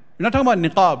hijab. We're not talking about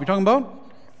niqab, we're talking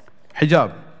about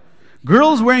hijab.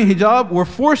 Girls wearing hijab were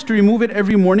forced to remove it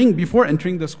every morning before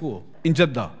entering the school in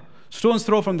Jeddah, stone's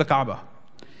throw from the Kaaba.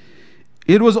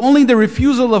 It was only the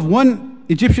refusal of one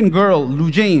Egyptian girl,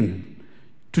 Lujain,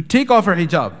 to take off her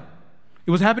hijab.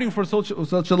 It was happening for such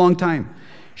a long time.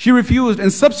 She refused,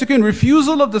 and subsequent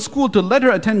refusal of the school to let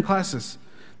her attend classes.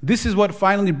 This is what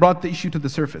finally brought the issue to the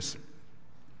surface.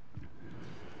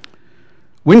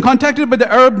 When contacted by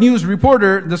the Arab News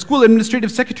reporter, the school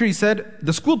administrative secretary said,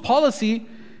 the school policy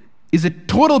is a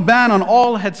total ban on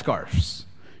all headscarves.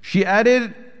 She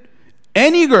added,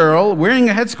 any girl wearing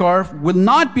a headscarf will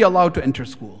not be allowed to enter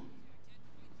school.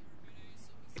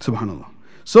 Subhanallah.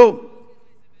 So,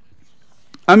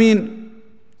 I mean,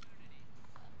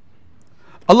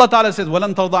 Allah Ta'ala says,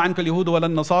 وَلَن تَرْضَى عَنْكَ الْيَهُودُ وَلَا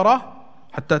النَّصَارَى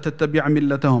حَتَّى تَتَّبِعَ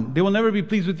مِلَّتَهُم. They will never be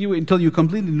pleased with you until you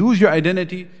completely lose your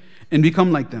identity and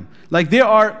become like them. Like there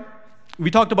are, we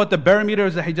talked about the barometer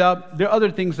as the hijab. There are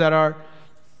other things that are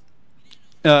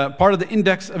part of the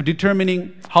index of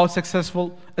determining how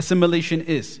successful assimilation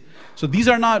is. So these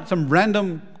are not some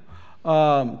random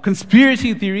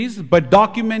conspiracy theories, but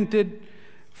documented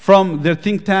from their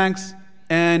think tanks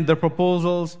and their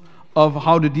proposals of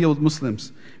how to deal with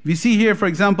Muslims. We see here, for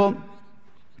example,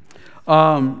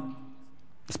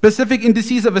 specific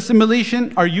indices of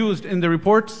assimilation are used in the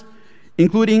reports,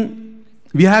 including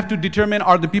we have to determine,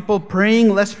 are the people praying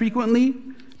less frequently,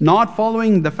 not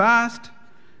following the fast,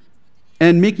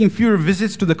 and making fewer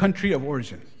visits to the country of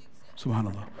origin.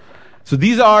 Subhanallah. So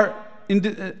these are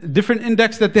different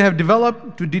index that they have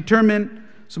developed to determine,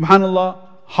 subhanallah,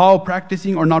 how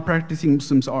practicing or not practicing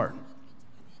Muslims are.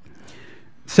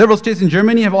 Several states in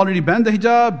Germany have already banned the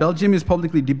hijab. Belgium is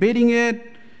publicly debating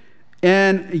it.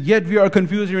 And yet we are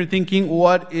confused and we're thinking,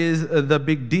 what is the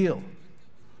big deal?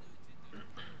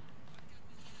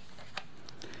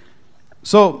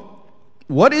 So,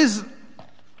 what is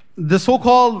the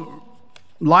so-called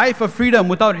life of freedom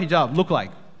without hijab look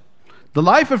like? The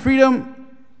life of freedom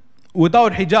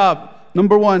without hijab,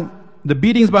 number one, the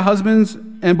beatings by husbands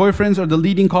and boyfriends are the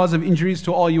leading cause of injuries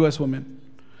to all US women.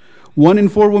 1 in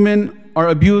 4 women are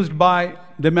abused by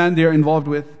the man they are involved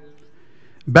with.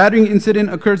 Battering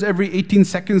incident occurs every 18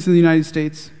 seconds in the United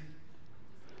States.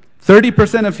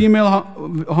 30% of female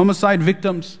homicide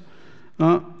victims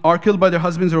are killed by their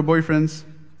husbands or boyfriends.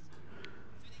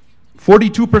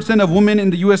 42% of women in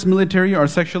the US military are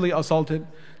sexually assaulted.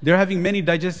 They're having many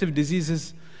digestive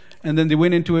diseases. And then they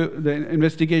went into the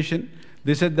investigation.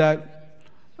 They said that,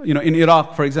 in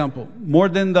Iraq, for example, more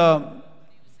than the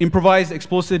improvised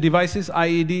explosive devices,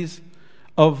 IEDs,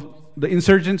 of the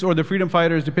insurgents or the freedom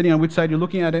fighters, depending on which side you're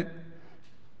looking at it,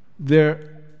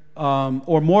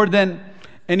 or more than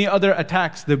any other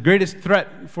attacks, the greatest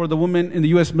threat for the women in the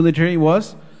US military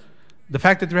was the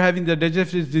fact that they're having the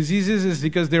digestive diseases is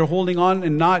because they're holding on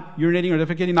and not urinating or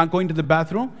defecating, not going to the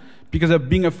bathroom, because of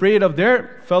being afraid of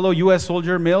their fellow US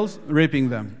soldier males raping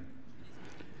them.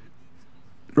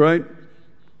 Right?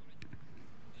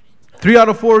 3 out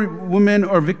of 4 women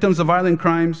are victims of violent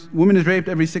crimes. Women is raped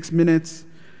every 6 minutes.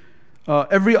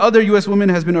 Every other US woman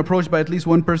has been approached by at least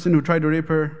one person who tried to rape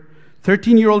her.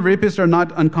 13-year-old rapists are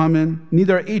not uncommon.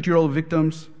 Neither are 8-year-old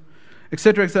victims,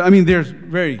 etc., etc. I mean, there's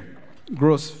very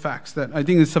gross facts that I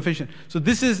think is sufficient. So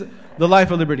this is the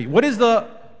life of liberty. What is the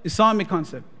Islamic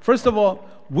concept? First of all,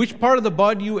 which part of the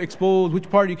body you expose, which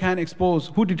part you can't expose,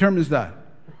 who determines that?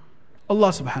 Allah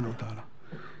subhanahu wa ta'ala.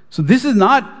 So this is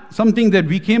not something that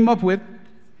we came up with,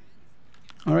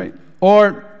 all right,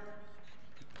 or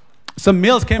some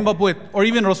males came up with, or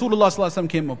even Rasulullah sallallahu alaihi wasallam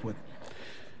came up with.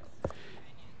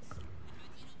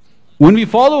 When we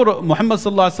follow Muhammad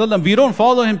sallallahu alaihi wasallam, we don't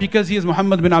follow him because he is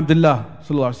Muhammad bin Abdullah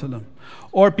sallallahu alaihi wasallam,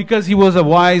 or because he was a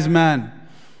wise man.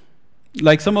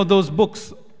 Like some of those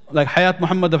books, like Hayat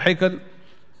Muhammad of Haykal,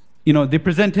 they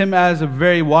present him as a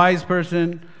very wise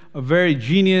person, a very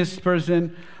genius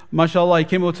person. MashaAllah, he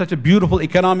came up with such a beautiful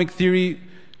economic theory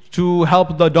to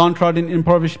help the downtrodden,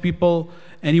 impoverished people,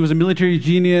 and he was a military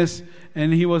genius,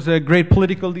 and he was a great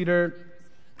political leader,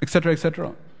 etc.,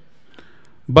 etc.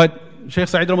 But Shaykh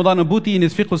Sa'id Ramadan Abuti in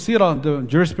his Fiqh al-Sirah,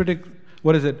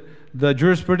 the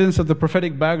jurisprudence of the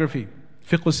prophetic biography,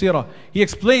 Fiqh al-Sirah, he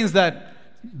explains that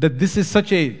this is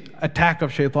such an attack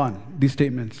of shaitan, these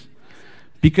statements.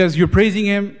 Because you're praising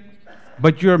him,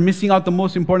 but you're missing out the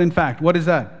most important fact. What is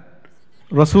that?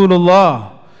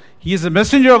 Rasulullah. He is a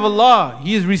messenger of Allah.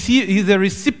 He is a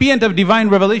recipient of divine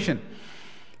revelation.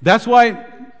 That's why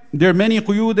there are many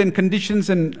quyud and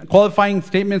conditions and qualifying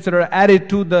statements that are added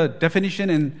to the definition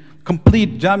and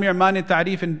complete Jami' Mani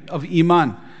Ta'rif of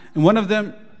Iman. And one of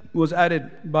them was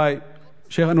added by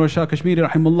Shaykh Anwar Shah Kashmiri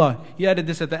rahimullah. He added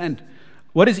this at the end.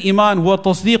 What is Iman?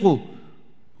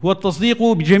 هو التصديق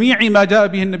بجميع ما جاء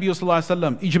به النبي صلى الله عليه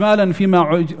وسلم إجمالا فيما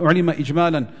علم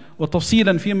إجمالا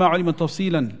وتفصيلا فيما علم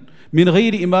تفصيلا من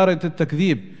غير إمارة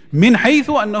التكذيب من حيث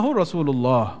أنه رسول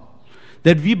الله.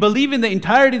 That we believe in the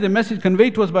entirety of the message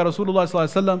conveyed to us by Rasulullah sallallahu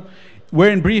alaihi wasallam, we're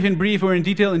in brief, we're in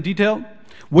detail,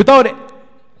 without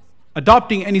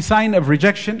adopting any sign of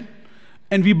rejection.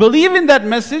 And we believe in that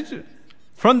message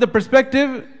from the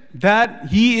perspective that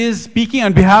he is speaking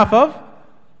on behalf of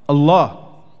Allah.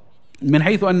 من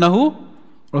حيث أنه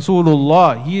رسول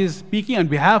الله. He is speaking on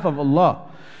behalf of Allah.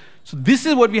 So this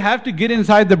is what we have to get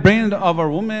inside the brain of our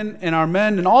women and our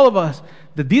men and all of us,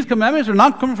 that these commandments are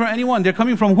not coming from anyone. They're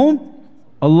coming from whom?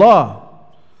 Allah.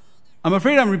 I'm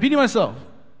afraid I'm repeating myself.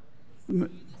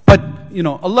 But,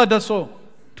 Allah does so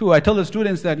too. I tell the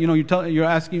students that, you're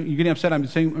getting upset, I'm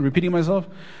repeating myself.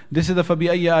 This is the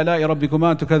فَبِأَيِّ آلَاءِ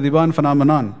رَبِّكُمَا تُكَذِّبَانِ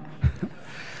فَنَامَنَانِ.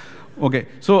 Okay,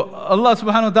 so Allah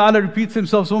subhanahu wa ta'ala repeats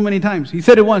himself so many times. He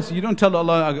said it once, you don't tell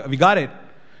Allah, we got it.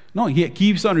 No, he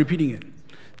keeps on repeating it.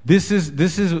 This is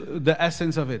the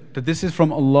essence of it, that this is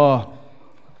from Allah.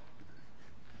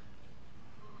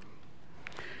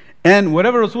 And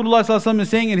whatever Rasulullah sallallahu alaihi wasallam is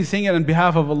saying, he's saying it on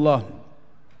behalf of Allah.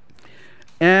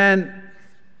 And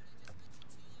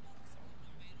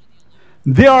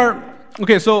there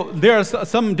are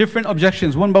some different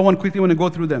objections. One by one, quickly want to go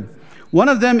through them. One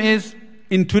of them is,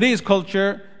 in today's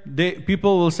culture,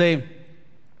 people will say,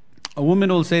 a woman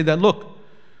will say that, look,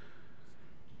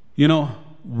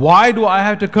 why do I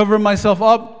have to cover myself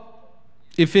up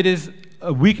if it is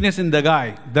a weakness in the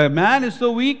guy? The man is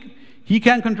so weak, he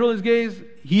can't control his gaze.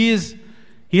 He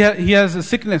has a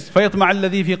sickness. فَيَطْمَعَ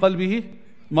الَّذِي فِي قَلْبِهِ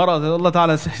مَرَض, Allah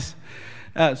Ta'ala says.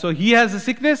 So he has a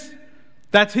sickness.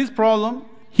 That's his problem.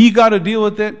 He got to deal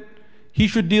with it. He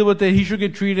should deal with it. He should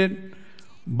get treated.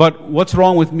 But what's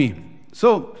wrong with me?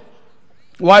 So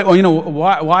why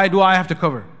do I have to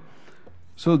cover?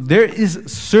 So there is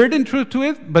certain truth to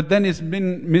it, but then it's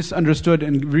been misunderstood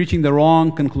and reaching the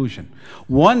wrong conclusion.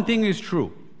 One thing is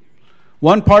true.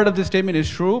 One part of the statement is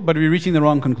true, but we're reaching the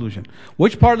wrong conclusion.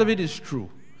 Which part of it is true?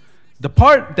 The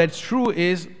part that's true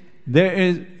is there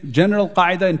is general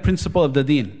qaida and principle of the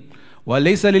deen.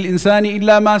 وَلَيْسَ لِلْإِنسَانِ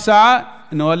إِلَّا مَا سَعَى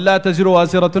وَلَا تَزِرُ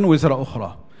وَازِرَةٌ وِزْرَ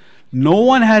أُخْرَى. No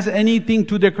one has anything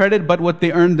to their credit but what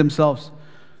they earned themselves.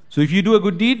 So if you do a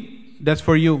good deed, that's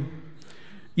for you.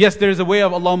 Yes, there is a way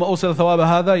of Allahumma awsal thawab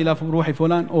hadha ila ruhi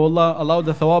fulan. Oh Allah, allow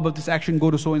the thawab of this action go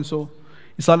to so and so.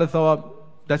 Isal thawab,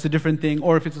 that's a different thing.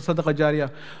 Or if it's a sadaqah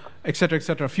jariyah, etc.,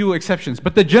 etc. Few exceptions.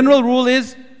 But the general rule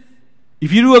is,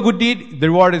 if you do a good deed, the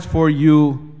reward is for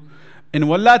you. And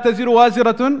وَلَا تَزِرُ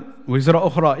وَازِرَةٌ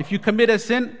وِزْرَ أُخْرَى. If you commit a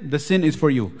sin, the sin is for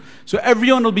you. So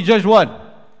everyone will be judged what?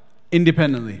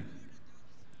 Independently.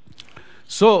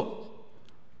 So,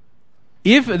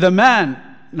 if the man,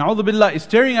 na'udhu billah, is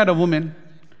staring at a woman,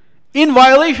 in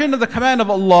violation of the command of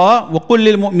Allah,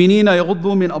 وَقُلْ لِلْمُؤْمِنِينَ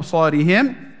يَغُضُّوا مِنْ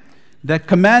أَبْصَارِهِمْ, that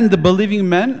command the believing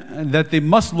men that they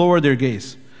must lower their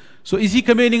gaze. So is he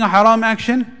committing a haram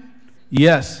action?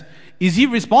 Yes. Is he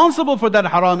responsible for that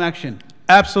haram action?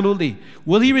 Absolutely.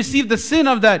 Will he receive the sin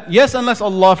of that? Yes, unless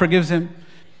Allah forgives him.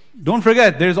 don't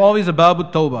forget, there's always a babu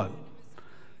tawbah.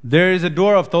 There is a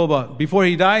door of tawbah. Before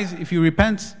he dies, if he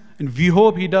repents, and we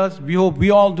hope he does, we hope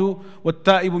we all do,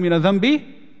 وَالتَّائِبُ مِنَ الذَّنْبِ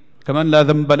كَمَنْ لَا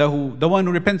ذَنْبَ لَهُ. The one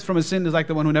who repents from a sin is like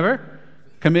the one who never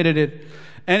committed it.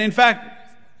 And in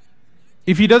fact,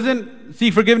 if he doesn't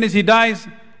seek forgiveness, he dies,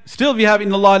 still we have, إِنَّ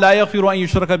اللَّهَ لَا يَغْفِرُ أَن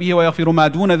يُشْرَكَ بِهِ وَيَغْفِرُ مَا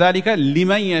دُونَ ذَلِكَ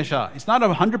لِمَنْ يَشَاءُ. It's not a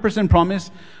 100% promise,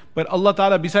 but Allah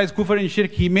Ta'ala, besides kufr and shirk,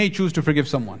 He may choose to forgive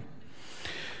someone.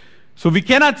 So we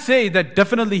cannot say that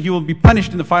definitely he will be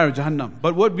punished in the fire of Jahannam.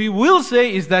 But what we will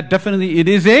say is that definitely it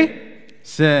is a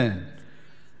sin.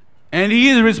 And he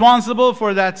is responsible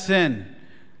for that sin.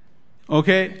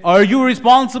 Okay? Are you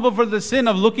responsible for the sin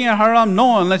of looking at haram?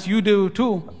 No, unless you do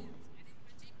too.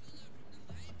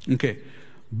 Okay.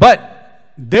 But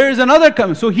there is another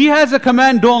command. So he has a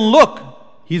command, don't look.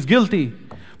 He's guilty.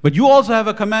 But you also have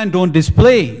a command, don't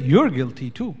display. You're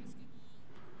guilty too.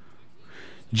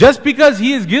 Just because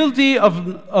he is guilty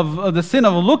of the sin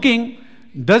of looking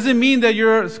doesn't mean that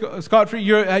you're scot-free,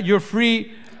 you're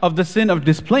free of the sin of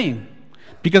displaying.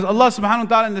 Because Allah subhanahu wa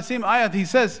ta'ala in the same ayat, He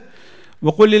says,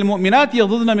 وَقُلْ لِلْمُؤْمِنَاتِ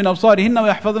يَغْضُضْنَ مِنْ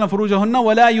أَبْصَارِهِنَّ وَيَحْفَظْنَ فُرُوجَهُنَّ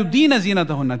وَلَا يُبْدِينَ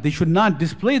زِينَتَهُنَّ. They should not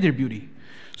display their beauty.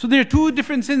 So there are two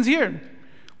different sins here.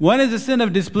 One is the sin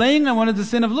of displaying and one is the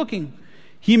sin of looking.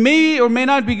 He may or may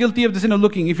not be guilty of the sin of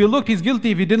looking. If he looked, he's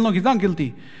guilty. If he didn't look, he's not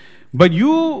guilty. But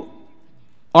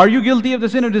are you guilty of the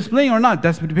sin of displaying or not?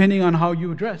 That's depending on how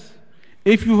you dress.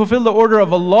 If you fulfill the order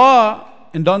of Allah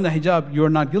and don the hijab, you are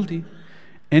not guilty.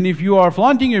 And if you are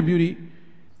flaunting your beauty,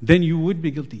 then you would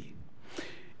be guilty.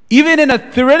 Even in a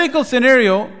theoretical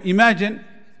scenario, imagine,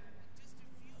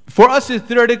 for us it's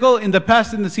theoretical, in the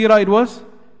past in the seerah it was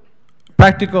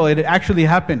practical, it actually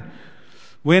happened.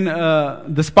 When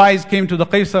the spies came to the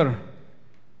Qaisar,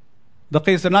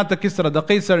 not the Kisra, the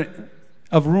Qaisar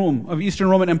of Rome, of Eastern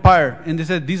Roman Empire, and they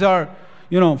said, these are,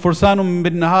 Fursanum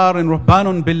bin Nahar and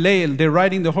Ruhbanun bil Layl. They're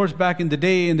riding the horseback in the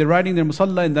day and they're riding their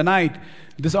musalla in the night.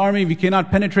 This army, we cannot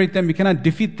penetrate them, we cannot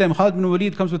defeat them. Khalid bin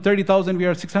Walid comes with 30,000, we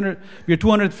are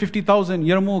 250,000.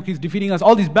 Yarmouk, he's defeating us,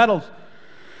 all these battles.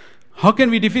 How can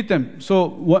we defeat them? So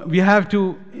we have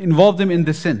to involve them in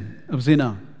the sin of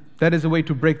zina. That is the way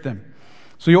to break them.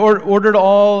 So you ordered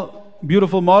all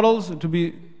beautiful models to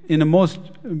be in a most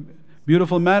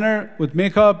beautiful manner with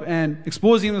makeup and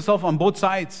exposing themselves on both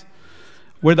sides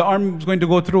where the army is going to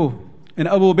go through. And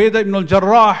Abu Ubaidah ibn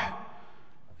al-Jarrah,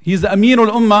 he's the Ameenul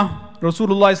Ummah.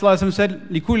 Rasulullah said,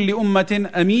 لِكُلِّ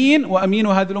أُمَّةٍ أَمِين وَأَمِينُ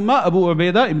هَذِهِ الْأُمَّةِ Abu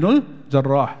Ubaidah ibn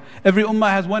al-Jarrah. Every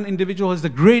ummah has one individual who is the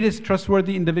greatest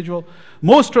trustworthy individual.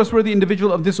 Most trustworthy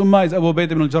individual of this ummah is Abu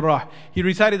Ubaidah ibn al-Jarrah. He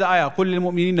recited the ayah, قُلِّ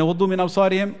الْمُؤْمِنِينَ وَضُّوا مِنْ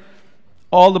أَبْصَارِهِمْ.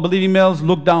 All the believing males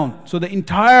looked down. So the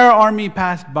entire army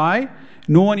passed by.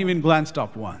 No one even glanced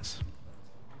up once.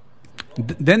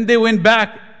 Then they went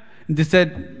back and they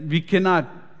said, we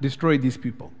cannot destroy these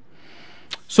people.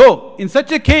 So in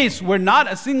such a case where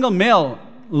not a single male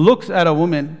looks at a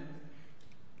woman,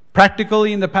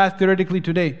 practically in the past, theoretically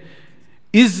today,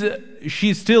 is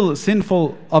she still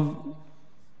sinful of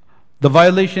the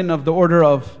violation of the order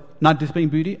of not displaying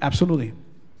beauty? Absolutely.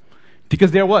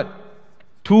 Because they're what?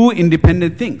 Two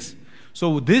independent things.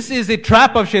 So this is a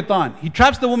trap of shaitan. He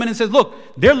traps the woman and says, look,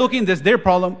 they're looking, that's their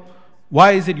problem.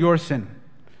 Why is it your sin?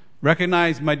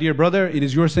 Recognize, my dear brother, it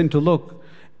is your sin to look.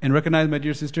 And recognize, my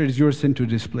dear sister, it is your sin to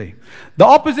display. The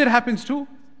opposite happens too.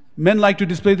 Men like to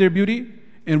display their beauty,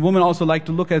 and women also like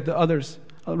to look at the others.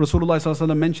 Rasulullah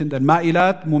ﷺ mentioned that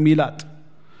ma'ilat, mumilat.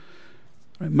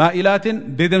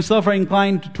 Ma'ilatin, they themselves are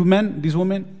inclined to men, these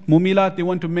women. Mumilat, they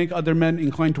want to make other men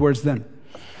inclined towards them.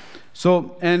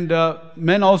 So, and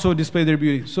men also display their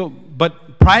beauty. So,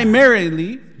 but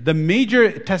primarily, the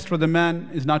major test for the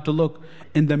man is not to look,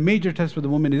 and the major test for the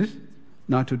woman is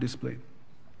not to display.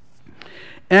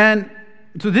 And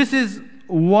so this is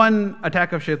one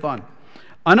attack of shaitan.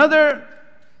 Another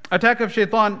attack of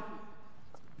shaitan,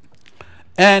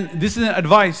 and this is an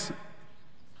advice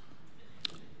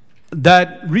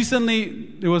that recently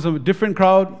there was a different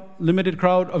crowd, limited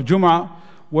crowd of Jum'ah,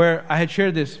 where I had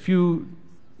shared this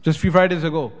just a few Fridays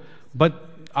ago. But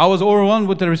I was overwhelmed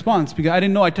with the response because I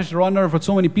didn't know I touched the raw nerve with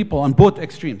so many people on both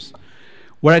extremes.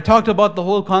 Where I talked about the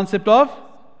whole concept of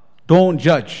don't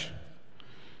judge.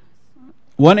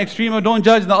 One extreme of don't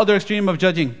judge, and the other extreme of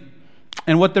judging.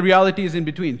 And what the reality is in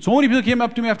between. So many people came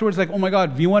up to me afterwards like, oh my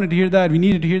God, we wanted to hear that, we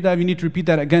needed to hear that, we need to repeat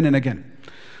that again and again.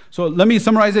 So let me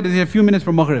summarize it in a few minutes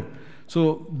from Maghrib.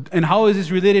 So, and how is this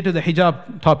related to the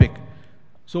hijab topic?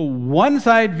 So one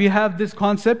side we have this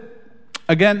concept,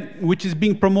 again, which is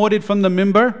being promoted from the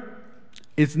mimbar.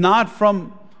 It's not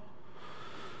from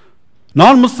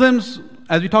non-Muslims,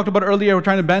 as we talked about earlier, we're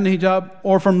trying to ban the hijab,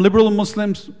 or from liberal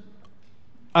Muslims.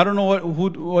 I don't know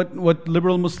what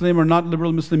liberal Muslim or not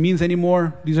liberal Muslim means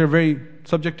anymore. These are very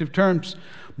subjective terms.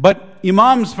 But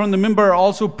imams from the minbar are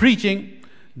also preaching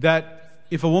that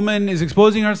if a woman is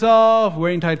exposing herself,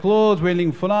 wearing tight clothes,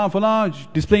 wearing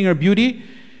fulan, displaying her beauty,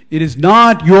 it is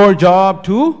not your job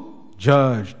to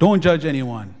judge. Don't judge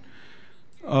anyone.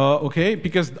 Okay?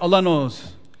 Because Allah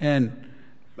knows. And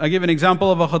I give an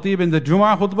example of a khatib in the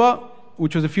Jum'ah khutbah,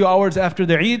 which was a few hours after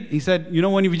the Eid. He said, you know,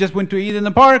 when you just went to Eid in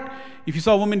the park, if you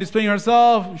saw a woman displaying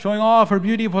herself, showing off her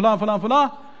beauty,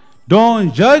 fulan,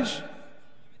 don't judge.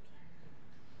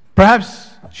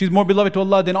 Perhaps she's more beloved to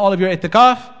Allah than all of your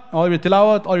itikaf, all of your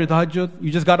tilawat, all your tahajjud.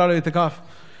 You just got out of itikaf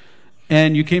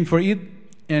and you came for Eid,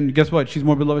 and guess what? She's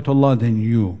more beloved to Allah than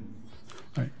you.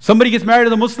 Right. Somebody gets married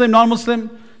to a Muslim, non-Muslim.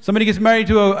 Somebody gets married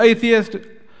to an atheist.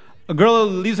 A girl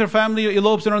leaves her family,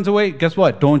 elopes and runs away. Guess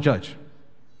what? Don't judge. You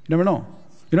never know.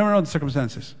 You never know the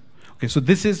circumstances. Okay, so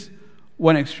this is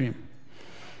one extreme.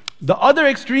 The other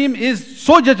extreme is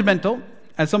so judgmental,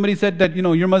 as somebody said that, you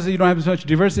know, your masjid, you don't have so much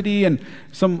diversity, and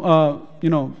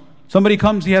somebody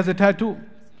comes, he has a tattoo,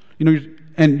 you know,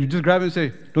 and you just grab him and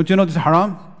say, don't you know this is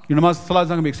haram? Your namaz, salah is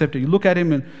not going to be accepted. You look at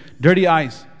him in dirty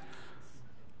eyes.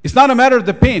 It's not a matter of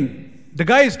the pain. The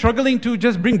guy is struggling to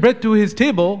just bring bread to his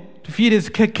table to feed his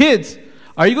kids.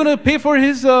 Are you going to pay for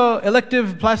his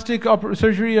elective plastic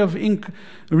surgery of ink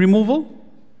removal?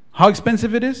 How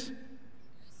expensive it is?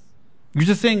 You're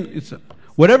just saying it's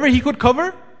whatever he could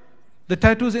cover, the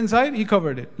tattoos inside, he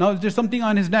covered it. Now if there's something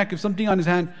on his neck, if something on his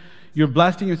hand, you're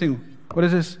blasting, you're saying, what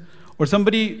is this? Or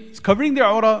somebody is covering their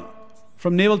aura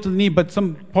from navel to the knee, but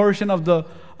some portion of the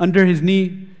under his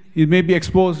knee, it may be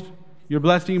exposed. You're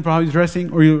blasting him for how he's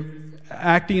dressing, or you're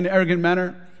acting in an arrogant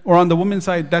manner. Or on the woman's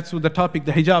side, that's the topic,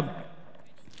 the hijab.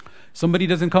 Somebody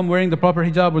doesn't come wearing the proper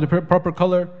hijab or the proper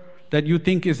color that you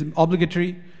think is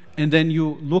obligatory, and then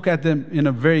you look at them in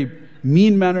a very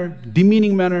mean manner,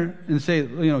 demeaning manner, and say,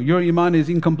 you know, your iman is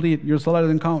incomplete, your salah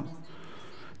doesn't count.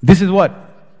 This is what?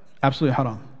 Absolutely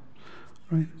haram.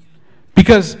 Right?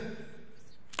 Because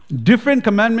different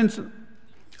commandments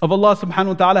of Allah subhanahu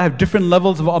wa ta'ala have different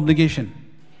levels of obligation.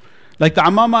 Like the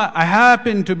amama I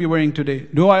happen to be wearing today.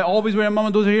 Do I always wear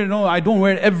amama? Those are here? No, I don't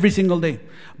wear it every single day.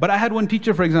 But I had one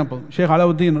teacher, for example, Shaykh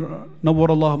Alauddin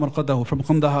Nawwarallahu Marqadahu from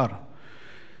Kandahar.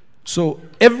 So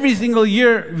every single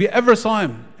year we ever saw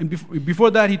him, and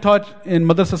before that he taught in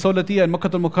Madrasa Sawlatiyah in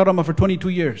Makkah al-Mukarramah for 22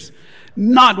 years.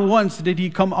 Not once did he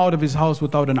come out of his house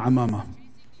without an amama.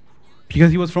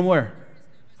 Because he was from where?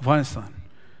 Afghanistan.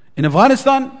 In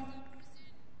Afghanistan,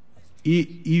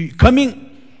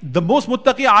 the most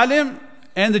muttaqi alim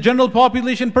and the general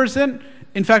population person,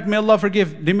 in fact, may Allah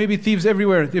forgive, there may be thieves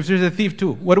everywhere. If there's a thief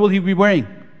too, what will he be wearing?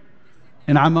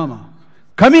 An amama.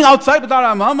 Coming outside without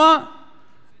an amama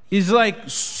is like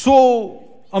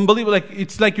so unbelievable. Like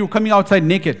it's like you're coming outside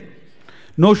naked.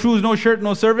 No shoes, no shirt,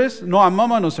 no service. No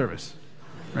amama, no service.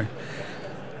 Right.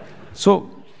 So,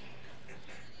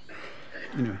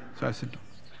 anyway, so I said.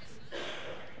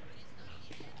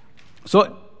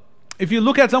 So, if you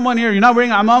look at someone here, you're not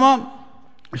wearing amama,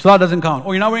 your salah doesn't count.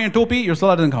 Or you're not wearing a topi, your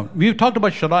salah doesn't count. We've talked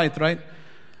about sharaith, right?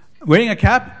 Wearing a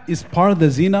cap is part of the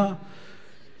zina.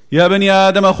 Ya bani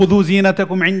Adam khudhu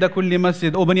zinatakum inda kulli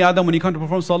masjid. Oh bani Adam, when you come to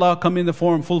perform salah, come in the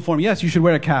form, full form. Yes, you should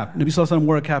wear a cap. Nabi Sallallahu Alaihi Wasallam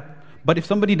wore a cap. But if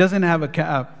somebody doesn't have a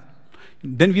cap,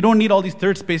 then we don't need all these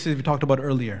third spaces we talked about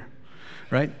earlier.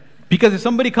 Right? Because if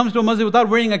somebody comes to a masjid without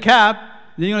wearing a cap,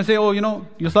 then you're going to say, oh, you know,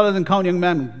 your salah doesn't count, young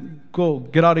man. Go,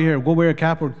 get out of here. Go wear a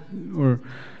cap or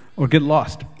get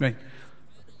lost. Right?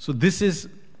 So this is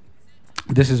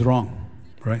wrong.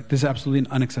 Right? This is absolutely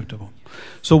unacceptable.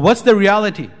 So what's the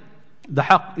reality? The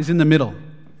haqq is in the middle.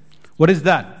 What is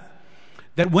that?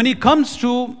 That when it comes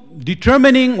to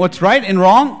determining what's right and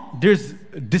wrong, there's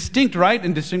distinct right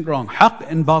and distinct wrong. Haqq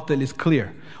and batil is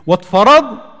clear. What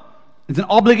farad is an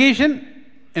obligation,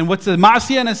 and what's a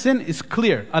ma'asiyah and a sin is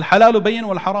clear. Al-halalu bayyin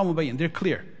wal-haramu bayyin. They're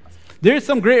clear. There is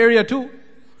some gray area too.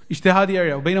 Ijtihadi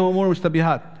area. We're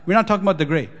not talking about the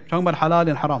gray. We're talking about halal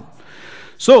and haram.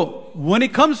 So, when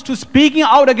it comes to speaking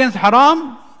out against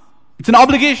haram, it's an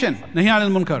obligation. Nahi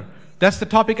anil munkar. That's the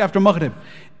topic after Maghrib.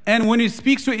 And when it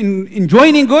speaks to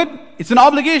enjoining good, it's an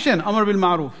obligation. Amr bil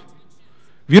ma'ruf.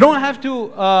 We don't have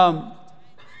to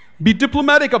be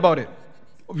diplomatic about it.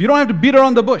 We don't have to beat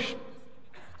around the bush.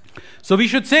 So we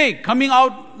should say, coming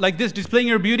out like this, displaying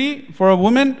your beauty for a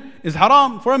woman is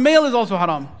haram. For a male is also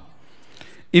haram.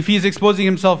 If he's exposing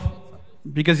himself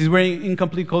because he's wearing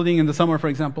incomplete clothing in the summer, for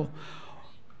example.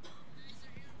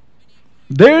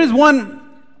 There is one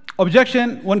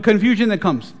objection, one confusion that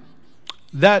comes.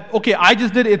 That, okay, I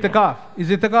just did itikaf. Is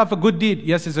itikaf a good deed?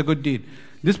 Yes, it's a good deed.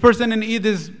 This person in Eid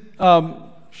is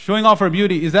showing off her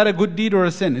beauty, is that a good deed or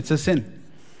a sin? It's a sin.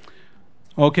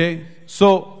 Okay?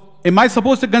 So, am I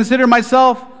supposed to consider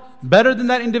myself better than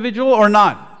that individual or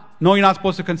not? No, you're not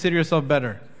supposed to consider yourself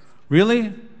better.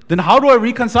 Really? Then how do I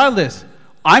reconcile this?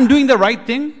 I'm doing the right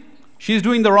thing, she's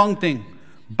doing the wrong thing.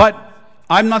 But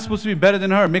I'm not supposed to be better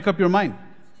than her. Make up your mind.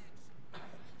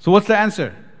 So what's the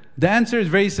answer? The answer is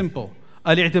very simple.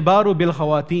 Al-i'tibaru bil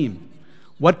khawatim.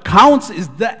 What counts is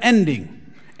the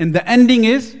ending. And the ending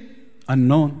is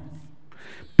unknown.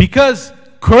 Because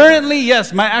currently,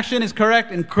 yes, my action is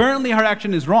correct and currently her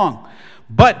action is wrong.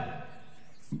 But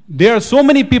there are so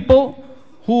many people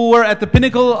who were at the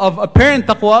pinnacle of apparent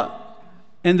taqwa,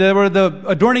 and they were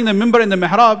adorning the mimbar and the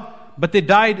mihrab, but they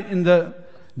died in the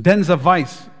dens of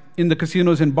vice, in the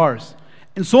casinos and bars.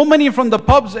 And so many from the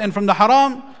pubs and from the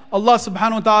haram, Allah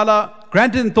subhanahu wa ta'ala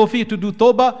granted them tawfiq to do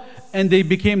tawbah, and they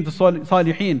became the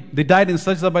salihin. They died in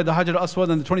sajda by the Hajar al-Aswad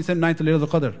on the 27th night of Laylatul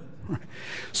Qadr.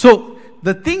 So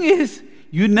the thing is,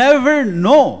 you never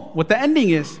know what the ending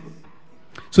is.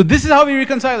 So this is how we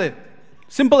reconcile it.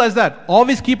 Simple as that.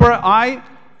 Always keep our eye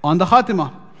on the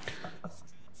khatimah.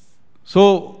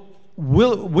 So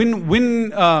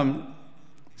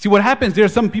see what happens, there are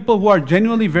some people who are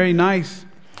genuinely very nice,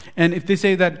 and if they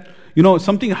say that, you know,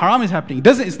 something haram is happening,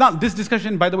 it's not, this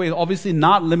discussion, by the way, is obviously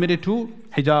not limited to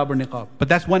hijab or niqab, but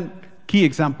that's one key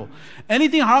example.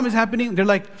 Anything haram is happening, they're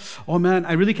like, oh man,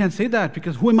 I really can't say that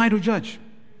because who am I to judge?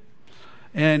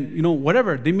 And you know,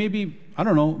 whatever, they may be, I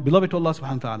don't know, beloved to Allah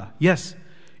subhanahu wa ta'ala. Yes,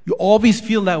 you always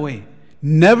feel that way.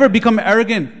 Never become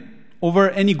arrogant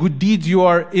over any good deeds you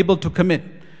are able to commit.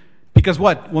 Because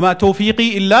what? وَمَا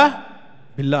تَوْفِيقِي إِلَّا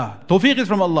billah. Tawfiq is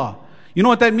from Allah. You know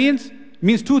what that means? It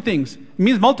means two things. It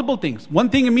means multiple things. One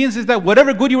thing it means is that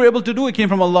whatever good you were able to do, it came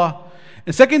from Allah.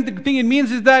 The second thing it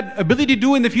means is that ability to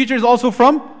do in the future is also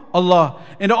from Allah.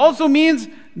 And it also means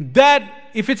that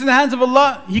if it's in the hands of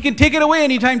Allah, He can take it away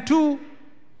anytime too.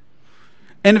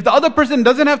 And if the other person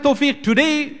doesn't have tawfiq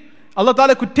today, Allah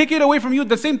Ta'ala could take it away from you,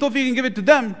 the same tawfiq and give it to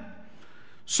them.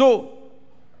 So,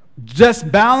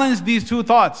 just balance these two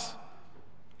thoughts.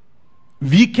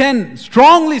 We can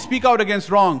strongly speak out against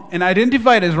wrong and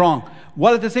identify it as wrong,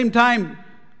 while at the same time,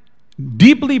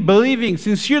 deeply believing,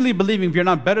 sincerely believing we are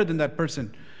not better than that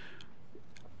person.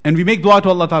 And we make dua to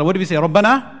Allah Ta'ala. What do we say?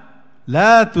 رَبَّنَا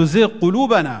لَا تُزِغْ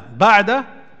قُلُوبَنَا بَعْدَ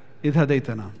إِذْ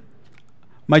هَدَيْتَنَا.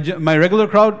 My regular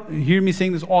crowd hear me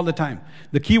saying this all the time.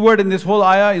 The key word in this whole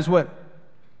ayah is what?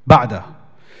 Ba'da.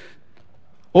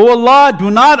 Oh Allah,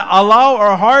 do not allow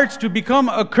our hearts to become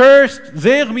accursed.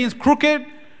 Zayg means crooked,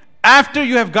 after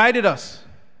you have guided us.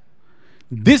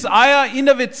 This ayah in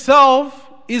of itself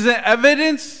is an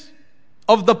evidence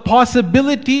of the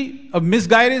possibility of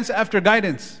misguidance after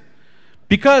guidance.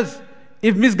 Because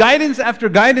if misguidance after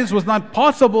guidance was not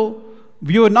possible,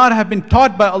 we would not have been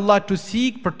taught by Allah to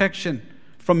seek protection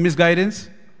from misguidance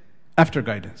after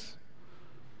guidance.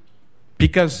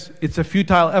 Because it's a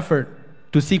futile effort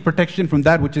to seek protection from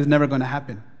that which is never going to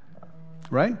happen.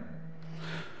 Right?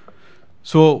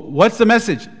 So what's the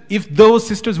message? If those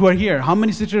sisters who are here, how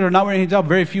many sisters are not wearing hijab?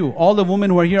 Very few. All the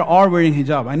women who are here are wearing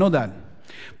hijab. I know that.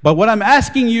 But what I'm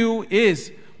asking you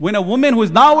is, when a woman who is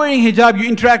not wearing hijab, you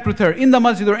interact with her in the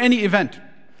masjid or any event,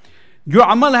 your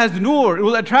amal has nur, it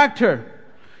will attract her.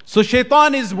 So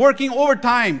shaitan is working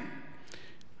overtime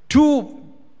to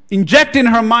inject in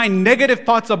her mind negative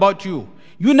thoughts about you.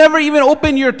 You never even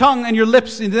open your tongue and your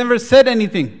lips, and never said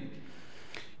anything.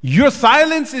 Your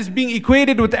silence is being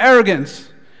equated with arrogance.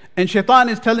 And shaitan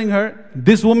is telling her,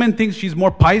 this woman thinks she's more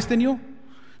pious than you.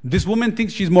 This woman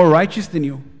thinks she's more righteous than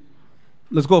you.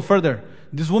 Let's go further.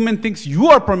 This woman thinks you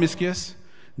are promiscuous.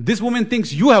 This woman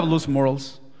thinks you have loose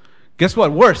morals. Guess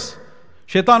what? Worse.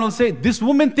 Shaitan will say, this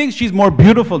woman thinks she's more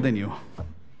beautiful than you.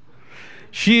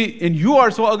 And you are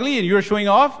so ugly and you're showing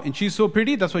off, and she's so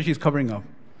pretty, that's why she's covering up.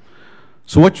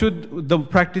 So what should the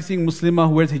practicing Muslimah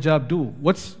who wears hijab do?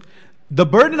 What's the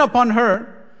burden upon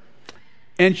her?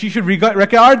 And she should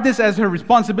regard this as her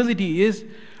responsibility, is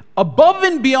above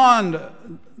and beyond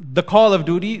the call of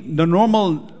duty, the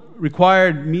normal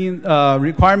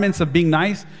requirements of being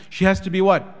nice. She has to be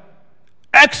what?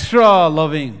 Extra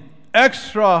loving,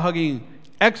 extra hugging,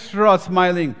 extra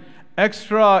smiling,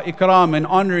 extra ikram and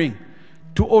honoring,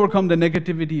 to overcome the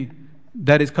negativity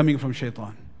that is coming from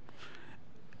shaitan.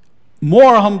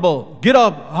 More humble, get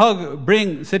up, hug,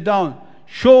 bring, sit down,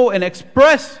 show and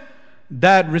express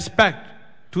that respect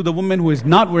to the woman who is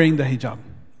not wearing the hijab.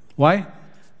 Why?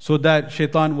 So that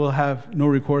shaitan will have no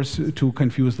recourse to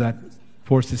confuse that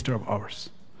poor sister of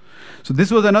ours. So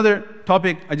this was another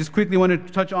topic I just quickly wanted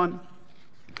to touch on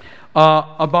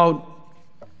about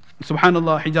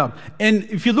Subhanallah, hijab. And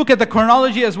if you look at the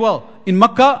chronology as well, in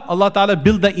Makkah, Allah Ta'ala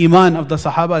built the iman of the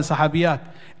Sahaba and Sahabiyat.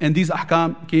 And these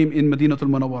ahkam came in Madinatul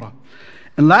Munawwara.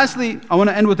 And lastly, I want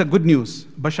to end with a good news,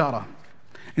 Bashara.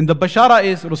 And the Bashara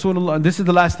is Rasulullah, this is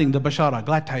the last thing, the Bashara,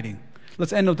 glad tiding.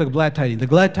 Let's end with the glad tiding. The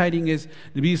glad tiding is,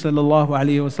 Nabi Sallallahu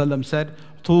Alaihi Wasallam said,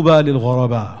 Tuba lil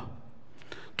ghuraba.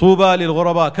 Tuba lil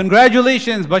ghuraba.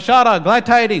 Congratulations, Bashara, glad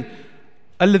tiding.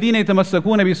 الذين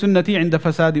يتمسكون بسنتي عند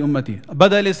فساد أمتي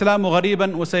بدأ الإسلام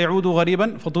غريبا وسيعود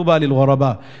غريبا فطوبى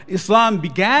للغرباء. Islam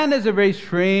began as a very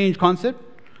strange concept.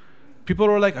 People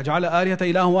were like, أجعل آلهة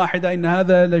إله واحدة إن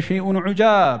هذا لشيء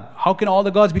عجاب. How can all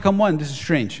the gods become one? This is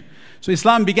strange. So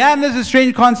Islam began as a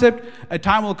strange concept. A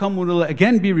time will come when it will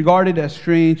again be regarded as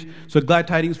strange. So glad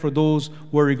tidings for those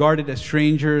who are regarded as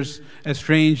strangers, as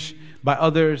strange by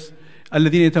others.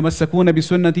 الذين يتمسكون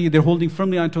بسنتي, they're holding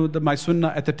firmly onto my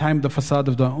sunnah at the time of the fasad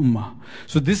of the ummah.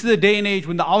 So this is a day and age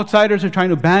when the outsiders are trying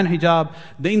to ban hijab,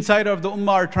 the insider of the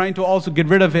ummah are trying to also get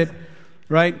rid of it,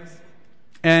 right?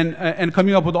 And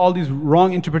coming up with all these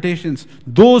wrong interpretations.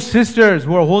 Those sisters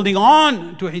who are holding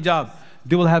on to hijab,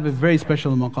 they will have a very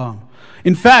special maqam.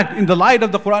 In fact, in the light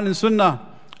of the Quran and Sunnah,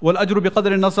 وَالْأَجْرُ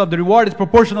بِقَدْرِ النَّصَبِ, the reward is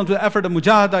proportional to the effort of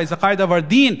mujahada, is a qaida of our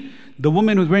deen. The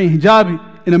woman who's wearing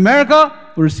hijab in America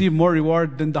will receive more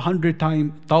reward than the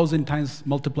 1,000 times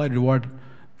multiplied reward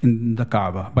in the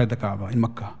Kaaba, by the Kaaba, in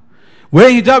Makkah.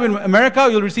 Wearing hijab in America,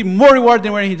 you'll receive more reward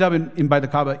than wearing hijab in by the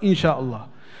Kaaba, inshallah.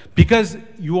 Because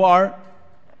you are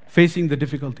facing the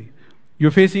difficulty. You're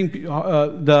facing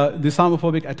the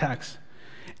Islamophobic attacks.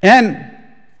 And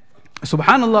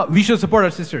subhanallah, we should support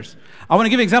our sisters. I want to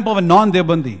give an example of a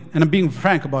non-Deobandi, and I'm being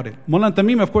frank about it. Mawlana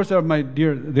Tamim, of course, my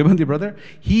dear Deobandi brother,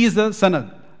 he is the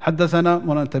sanad. Haddasana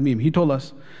Mawlana Tamim. He told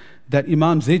us that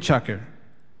Imam Zayd Shakir,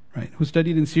 right, who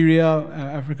studied in Syria,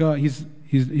 Africa, he's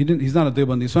not a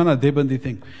Deobandi. It's not a Deobandi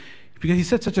thing. Because he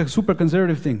said such a super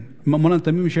conservative thing. Mawlana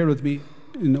Tamim shared with me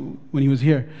when he was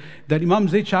here, that Imam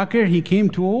Zayd Shakir, he came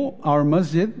to our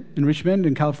masjid in Richmond,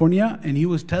 in California, and he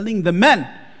was telling the men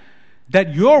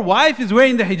that your wife is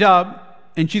wearing the hijab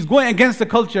and she's going against the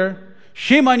culture.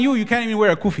 Shame on you, you can't even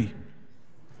wear a kufi.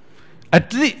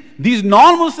 At least these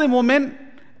non-Muslim women,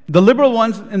 the liberal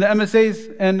ones in the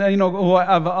MSAs and who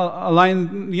have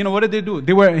aligned, what did they do?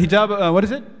 They wear hijab, what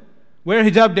is it? Wear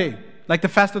hijab day. Like the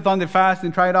fastathon, they fast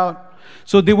and try it out.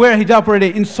 So they wear hijab for a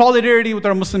day in solidarity with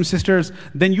our Muslim sisters.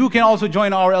 Then you can also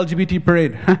join our LGBT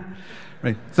parade.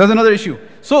 Right. So that's another issue.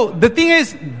 So the thing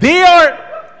is, they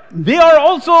are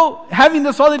also having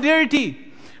the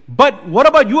solidarity. But what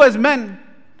about you as men?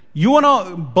 You want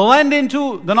to blend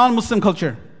into the non-Muslim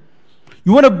culture.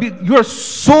 You are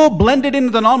so blended into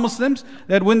the non-Muslims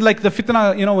that when like the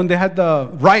fitna, when they had the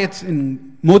riots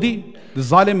in Modi, the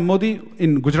Zalim Modi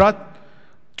in Gujarat,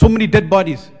 so many dead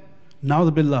bodies.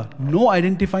 Na'udhu billah, no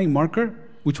identifying marker,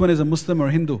 which one is a Muslim or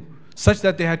Hindu, such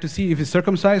that they had to see if he's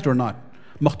circumcised or not.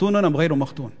 Makhtunan am ghayru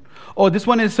makhtun. Oh, this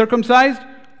one is circumcised,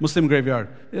 Muslim graveyard.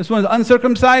 This one is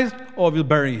uncircumcised, oh, we'll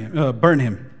burn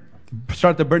him.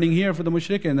 Start the burning here for the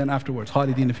mushrik, and then afterwards,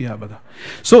 khalidina fiha abada.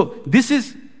 So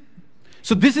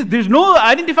there's no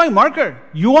identifying marker.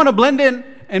 You want to blend in,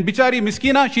 and bichari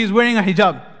miskina, she's wearing a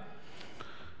hijab.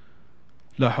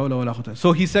 La hawla wa la quwwata.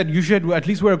 So he said, you should at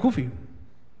least wear a kufi.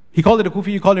 He called it a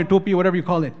kufi, you call it a topi, whatever you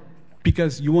call it,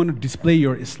 because you want to display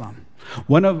your Islam.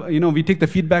 We take the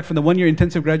feedback from the 1-year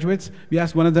intensive graduates. We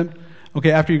asked one of them,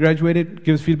 okay, after you graduated,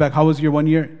 give us feedback. How was your 1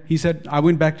 year? He said, I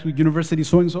went back to university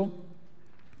so-and-so.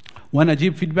 One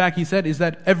ajib feedback he said is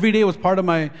that every day was part of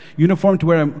my uniform to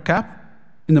wear a cap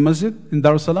in the masjid, in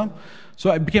Dar es-Salaam.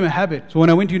 So it became a habit. So when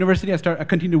I went to university, I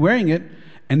continued wearing it.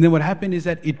 And then what happened is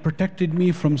that it protected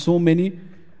me from so many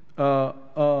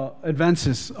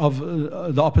advances of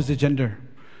the opposite gender.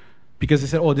 Because they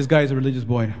said, oh, this guy is a religious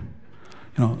boy.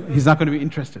 He's not going to be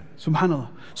interested. Subhanallah.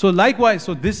 So likewise,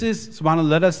 this is, subhanallah,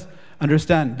 let us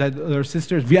understand that our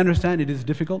sisters, we understand it is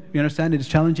difficult, we understand it is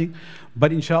challenging,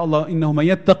 but inshallah, إِنَّهُ مَن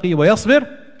يَتَّقِي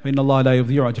وَيَصْبِرْ فَإِنَّ اللَّهَ لَا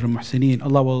يُضِيعُ أَجْرَ الْمُحْسِنِينَ.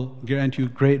 Allah will grant you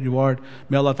great reward.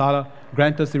 May Allah Ta'ala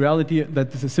grant us the reality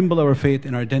that this is a symbol of our faith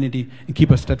and our identity, and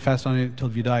keep us steadfast on it until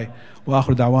we die.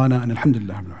 وَآخِرُ دَعْوَانَا أَنِ الْحَمْدُ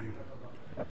لِلَّهِ رَبِّ الْعَالَمِينَ.